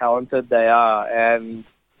how talented they are. And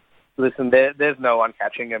listen, there's no one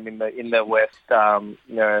catching them in the West.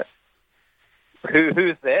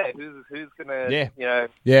 Who's there? Who's gonna?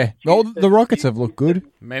 Yeah. Well, the Rockets have looked good.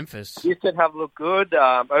 Memphis, Houston have looked good.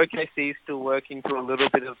 OKC is still working through a little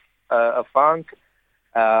bit of a funk.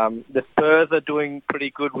 The Spurs are doing pretty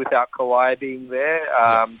good without Kawhi being there,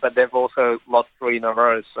 but they've also lost 3 in a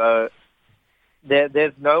row. So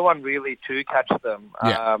there's no one really to catch them.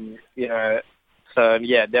 So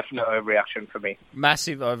definite overreaction for me.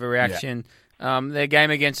 Massive overreaction. Their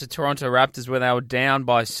game against the Toronto Raptors where they were down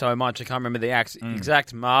by so much, I can't remember the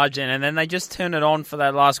exact margin, and then they just turn it on for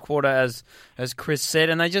that last quarter, as Chris said,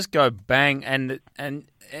 and they just go bang, and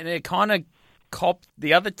it kind of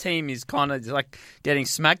the other team is kind of like getting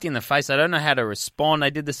smacked in the face. They don't know how to respond. They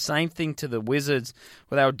did the same thing to the Wizards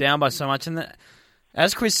where they were down by so much. And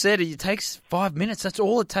as Chris said, it takes 5 minutes. That's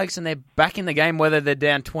all it takes, and they're back in the game. Whether they're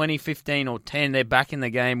down 20, 15, or 10, they're back in the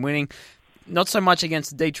game winning. Not so much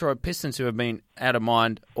against the Detroit Pistons, who have been out of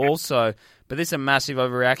mind also, but this is a massive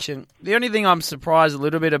overreaction. The only thing I'm surprised a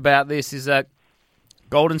little bit about this is that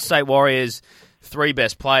Golden State Warriors' 3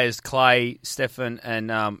 best players, Clay, Stephen, and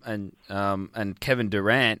Kevin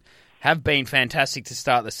Durant, have been fantastic to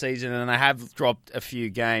start the season, and they have dropped a few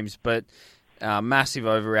games, but massive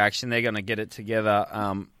overreaction. They're going to get it together,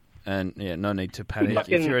 and no need to panic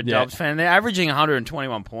if you're a Dubs fan. They're averaging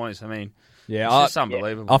 121 points. I mean, it's just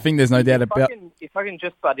unbelievable. I think there's no doubt about. If I can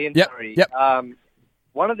just butt in, sorry. Yep.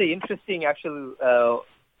 One of the interesting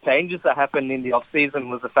changes that happened in the off season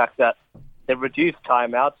was the fact that they've reduced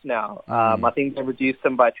timeouts now. I think they've reduced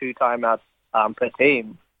them by 2 timeouts per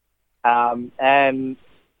team. And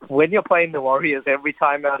when you're playing the Warriors, every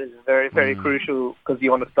timeout is very, very crucial because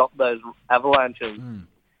you want to stop those avalanches.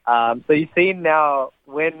 So you've seen now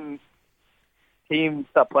when teams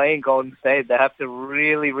are playing Golden State, they have to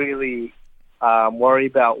really, really worry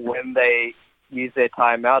about when they use their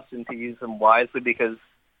timeouts and to use them wisely, because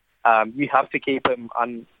you have to keep them up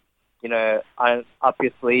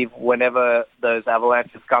your sleeve whenever those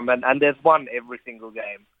avalanches come, and there's one every single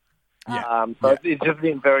game. It's just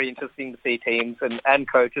been very interesting to see teams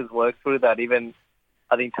and coaches work through that. Even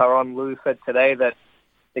I think Tyronn Lue said today that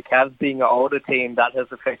the Cavs being an older team, that has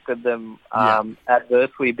affected them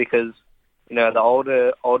adversely, because the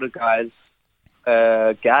older guys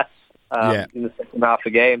gas in the second half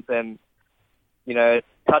of games. And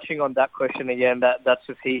touching on that question again, that's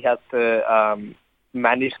just he has to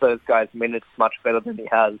manage those guys' minutes much better than he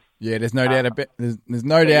has. Yeah, there's no doubt about. There's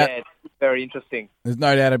no doubt. Yeah, it's very interesting. There's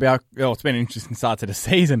no doubt about. Well, it's been an interesting start to the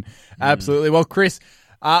season. Absolutely. Well, Chris,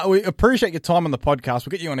 we appreciate your time on the podcast.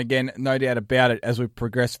 We'll get you on again, no doubt about it, as we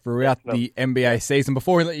progress throughout the NBA season.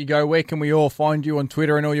 Before we let you go, where can we all find you on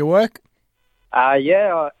Twitter and all your work? At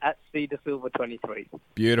CDaSilva23.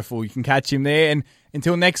 Beautiful. You can catch him there. And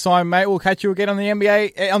until next time, mate, we'll catch you again on the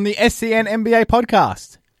SCN NBA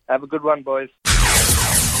podcast. Have a good one, boys.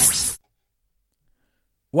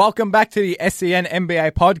 Welcome back to the SCN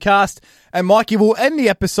NBA podcast. And Mikey, we'll end the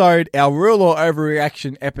episode, our real or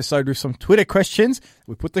overreaction episode, with some Twitter questions.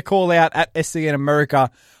 We put the call out at SCN America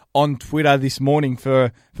on Twitter this morning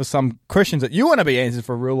for some questions that you want to be answered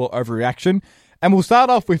for real or overreaction. And we'll start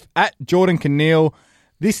off with at Jordan Keneal.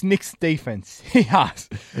 This Knicks defense, he asks,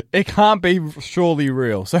 it can't be surely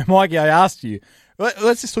real. So, Mikey, I asked you,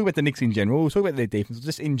 let's just talk about the Knicks in general. We'll talk about their defense,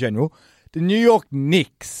 just in general. The New York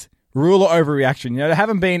Knicks, real or overreaction? They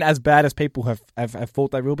haven't been as bad as people have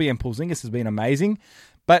thought they will be, and Porzingis has been amazing.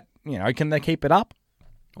 But, can they keep it up?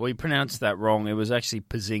 Well, you pronounced that wrong. It was actually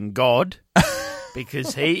Pozingod,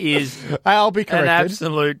 because he is I'll be corrected. An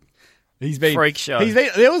absolute freak show.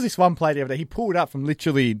 There was this one play the other day. He pulled up from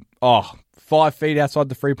literally 5 feet outside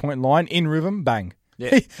the 3-point line in rhythm, bang.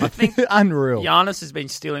 Yeah, I think unreal. Giannis has been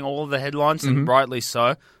stealing all of the headlines, and rightly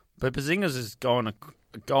so. But Porzingis is going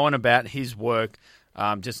about his work,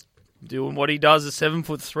 just doing what he does. A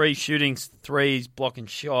 7'3", shooting threes, blocking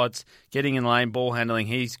shots, getting in lane, ball handling.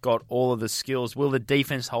 He's got all of the skills. Will the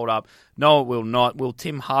defense hold up? No, it will not. Will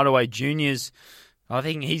Tim Hardaway Jr.'s... I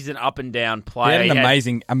think he's an up-and-down player. He had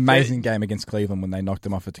an amazing game against Cleveland when they knocked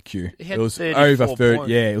him off at the Q. It was over 30.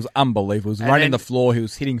 Yeah, it was unbelievable. He was running the floor. He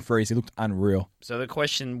was hitting threes. He looked unreal. So the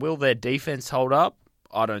question, will their defense hold up?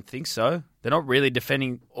 I don't think so. They're not really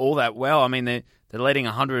defending all that well. I mean, they're letting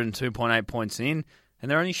 102.8 points in, and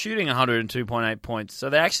they're only shooting 102.8 points. So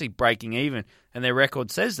they're actually breaking even, and their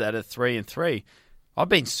record says that at 3-3. I've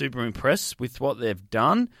been super impressed with what they've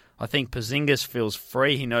done. I think Porzingis feels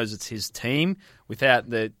free. He knows it's his team without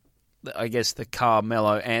the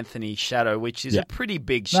Carmelo Anthony shadow, which is a pretty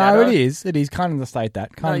big shadow. No, it is. It is. Can't understate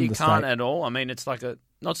that. You can't at all. I mean, it's like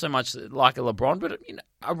not so much like a LeBron, but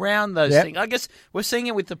around those things. I guess we're seeing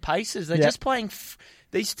it with the Pacers. They're just playing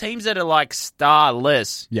these teams that are like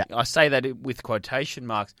starless. Yeah. I say that with quotation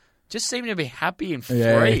marks. Just seem to be happy and free.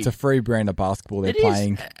 Yeah, it's a free brand of basketball they're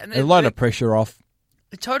playing. A lot of pressure off.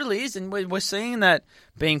 It totally is, and we're seeing that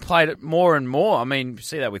being played more and more. I mean, you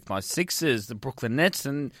see that with my Sixers, the Brooklyn Nets,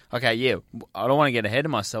 and I don't want to get ahead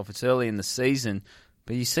of myself. It's early in the season,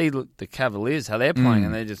 but you see the Cavaliers, how they're playing,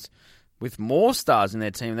 and they're just, with more stars in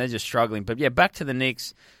their team, they're just struggling. But yeah, back to the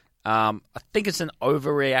Knicks. I think it's an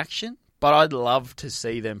overreaction, but I'd love to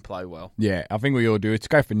see them play well. Yeah, I think we all do. It's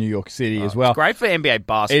great for New York City as well. It's great for NBA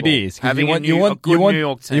basketball. It is. Having a good New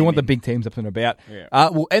York team. You want the big teams up and about. Yeah.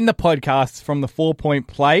 We'll end the podcast from the 4-point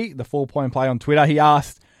play on Twitter. He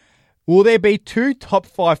asked, will there be 2 top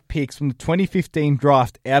 5 picks from the 2015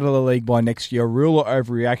 draft out of the league by next year? Real or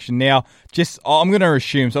overreaction? Now, I'm going to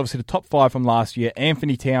assume, so obviously the top 5 from last year,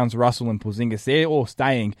 Anthony Towns, Russell, and Porzingis, they're all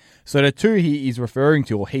staying. So the 2 he is referring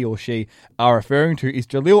to, or he or she are referring to, is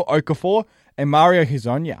Jahlil Okafor and Mario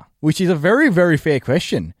Hezonja, which is a very, very fair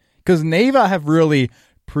question because neither have really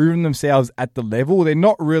proven themselves at the level. They're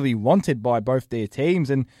not really wanted by both their teams,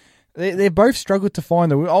 and they both struggled to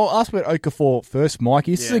find I'll ask about Okafor first,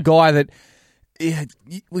 Mikey. This is a guy that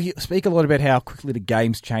we speak a lot about how quickly the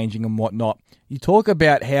game's changing and whatnot. You talk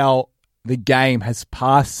about how the game has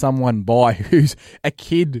passed someone by who's a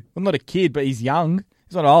kid. Well, not a kid, but he's young.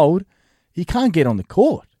 He's not old. He can't get on the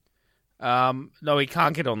court. No, he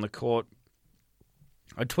can't get on the court.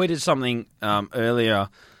 I tweeted something earlier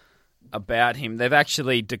about him. They've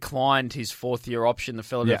actually declined his 4th-year option, the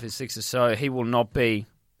Philadelphia Sixers, so he will not be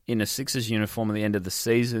in a Sixers uniform at the end of the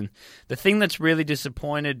season. The thing that's really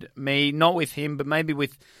disappointed me, not with him, but maybe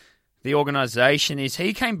with the organization, is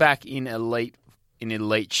he came back in elite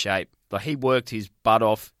shape. Like, he worked his butt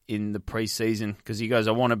off in the preseason because he goes,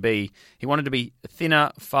 he wanted to be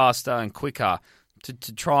thinner, faster, and quicker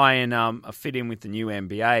to try and fit in with the new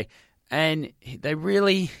NBA. And they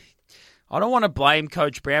really, I don't want to blame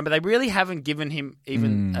Coach Brown, but they really haven't given him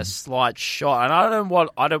even a slight shot. And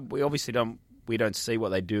we don't see what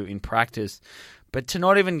they do in practice. But to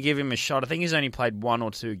not even give him a shot, I think he's only played 1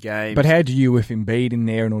 or 2 games. But how do you with Embiid in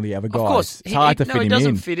there and all the other guys? Of course, it's hard to fit him in. No, it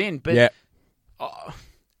doesn't fit in. But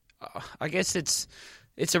I guess it's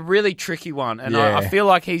a really tricky one. And I feel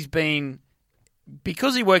like he's been...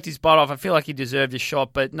 Because he worked his butt off, I feel like he deserved a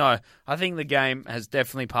shot. But no, I think the game has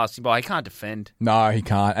definitely passed him by. He can't defend. No, he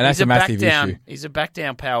can't. And that's a massive issue. He's a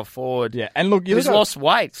back-down power forward. Yeah, and look... He's lost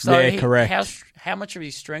weight. So correct. How much of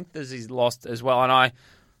his strength has he lost as well? And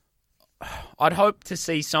I'd hope to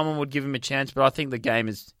see someone would give him a chance, but I think the game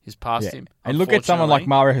is past him. And look at someone like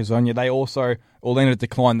Mario Hezonja. They also, Orlando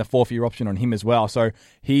declined the 4th-year option on him as well. So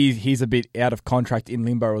he's a bit out of contract in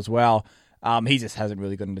limbo as well. He just hasn't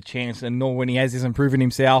really gotten the chance, and nor when he hasn't proven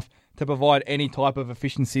himself to provide any type of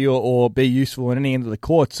efficiency or be useful at any end of the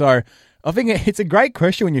court. So I think it's a great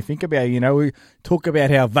question when you think about it. We talk about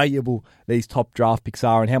how valuable these top draft picks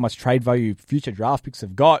are and how much trade value future draft picks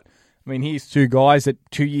have got. I mean, here's 2 guys that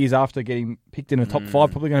 2 years after getting picked in the top 5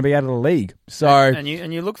 probably going to be out of the league. So and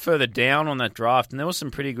you look further down on that draft, and there was some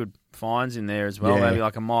pretty good finds in there as well. Maybe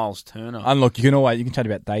like a Miles Turner. And look, you can chat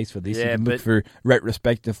about days for this. You can look through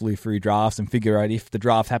retrospectively through drafts and figure out if the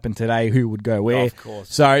draft happened today, who would go where. Of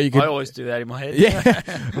course. So I always do that in my head.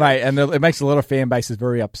 Yeah, mate, and it makes a lot of fan bases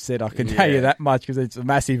very upset. I can tell you that much because it's a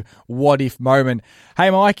massive what-if moment. Hey,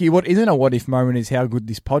 Mikey, what isn't a what-if moment is how good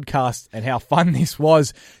this podcast and how fun this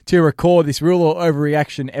was to record this real or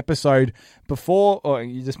overreaction episode. Before,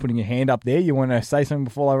 you're just putting your hand up there. You want to say something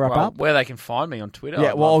before I wrap up? Where they can find me on Twitter.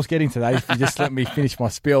 Yeah, I was getting to that. If you just let me finish my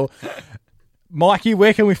spiel. Mikey,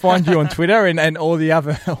 where can we find you on Twitter and all the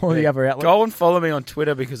other outlets? Go and follow me on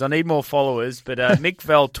Twitter because I need more followers. But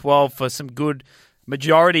MickVell12 for some good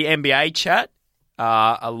majority NBA chat,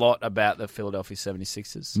 a lot about the Philadelphia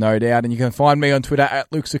 76ers. No doubt. And you can find me on Twitter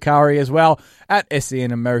at Luke Sakari as well, at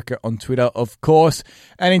SEN America on Twitter, of course.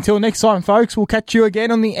 And until next time, folks, we'll catch you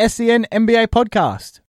again on the SEN NBA podcast.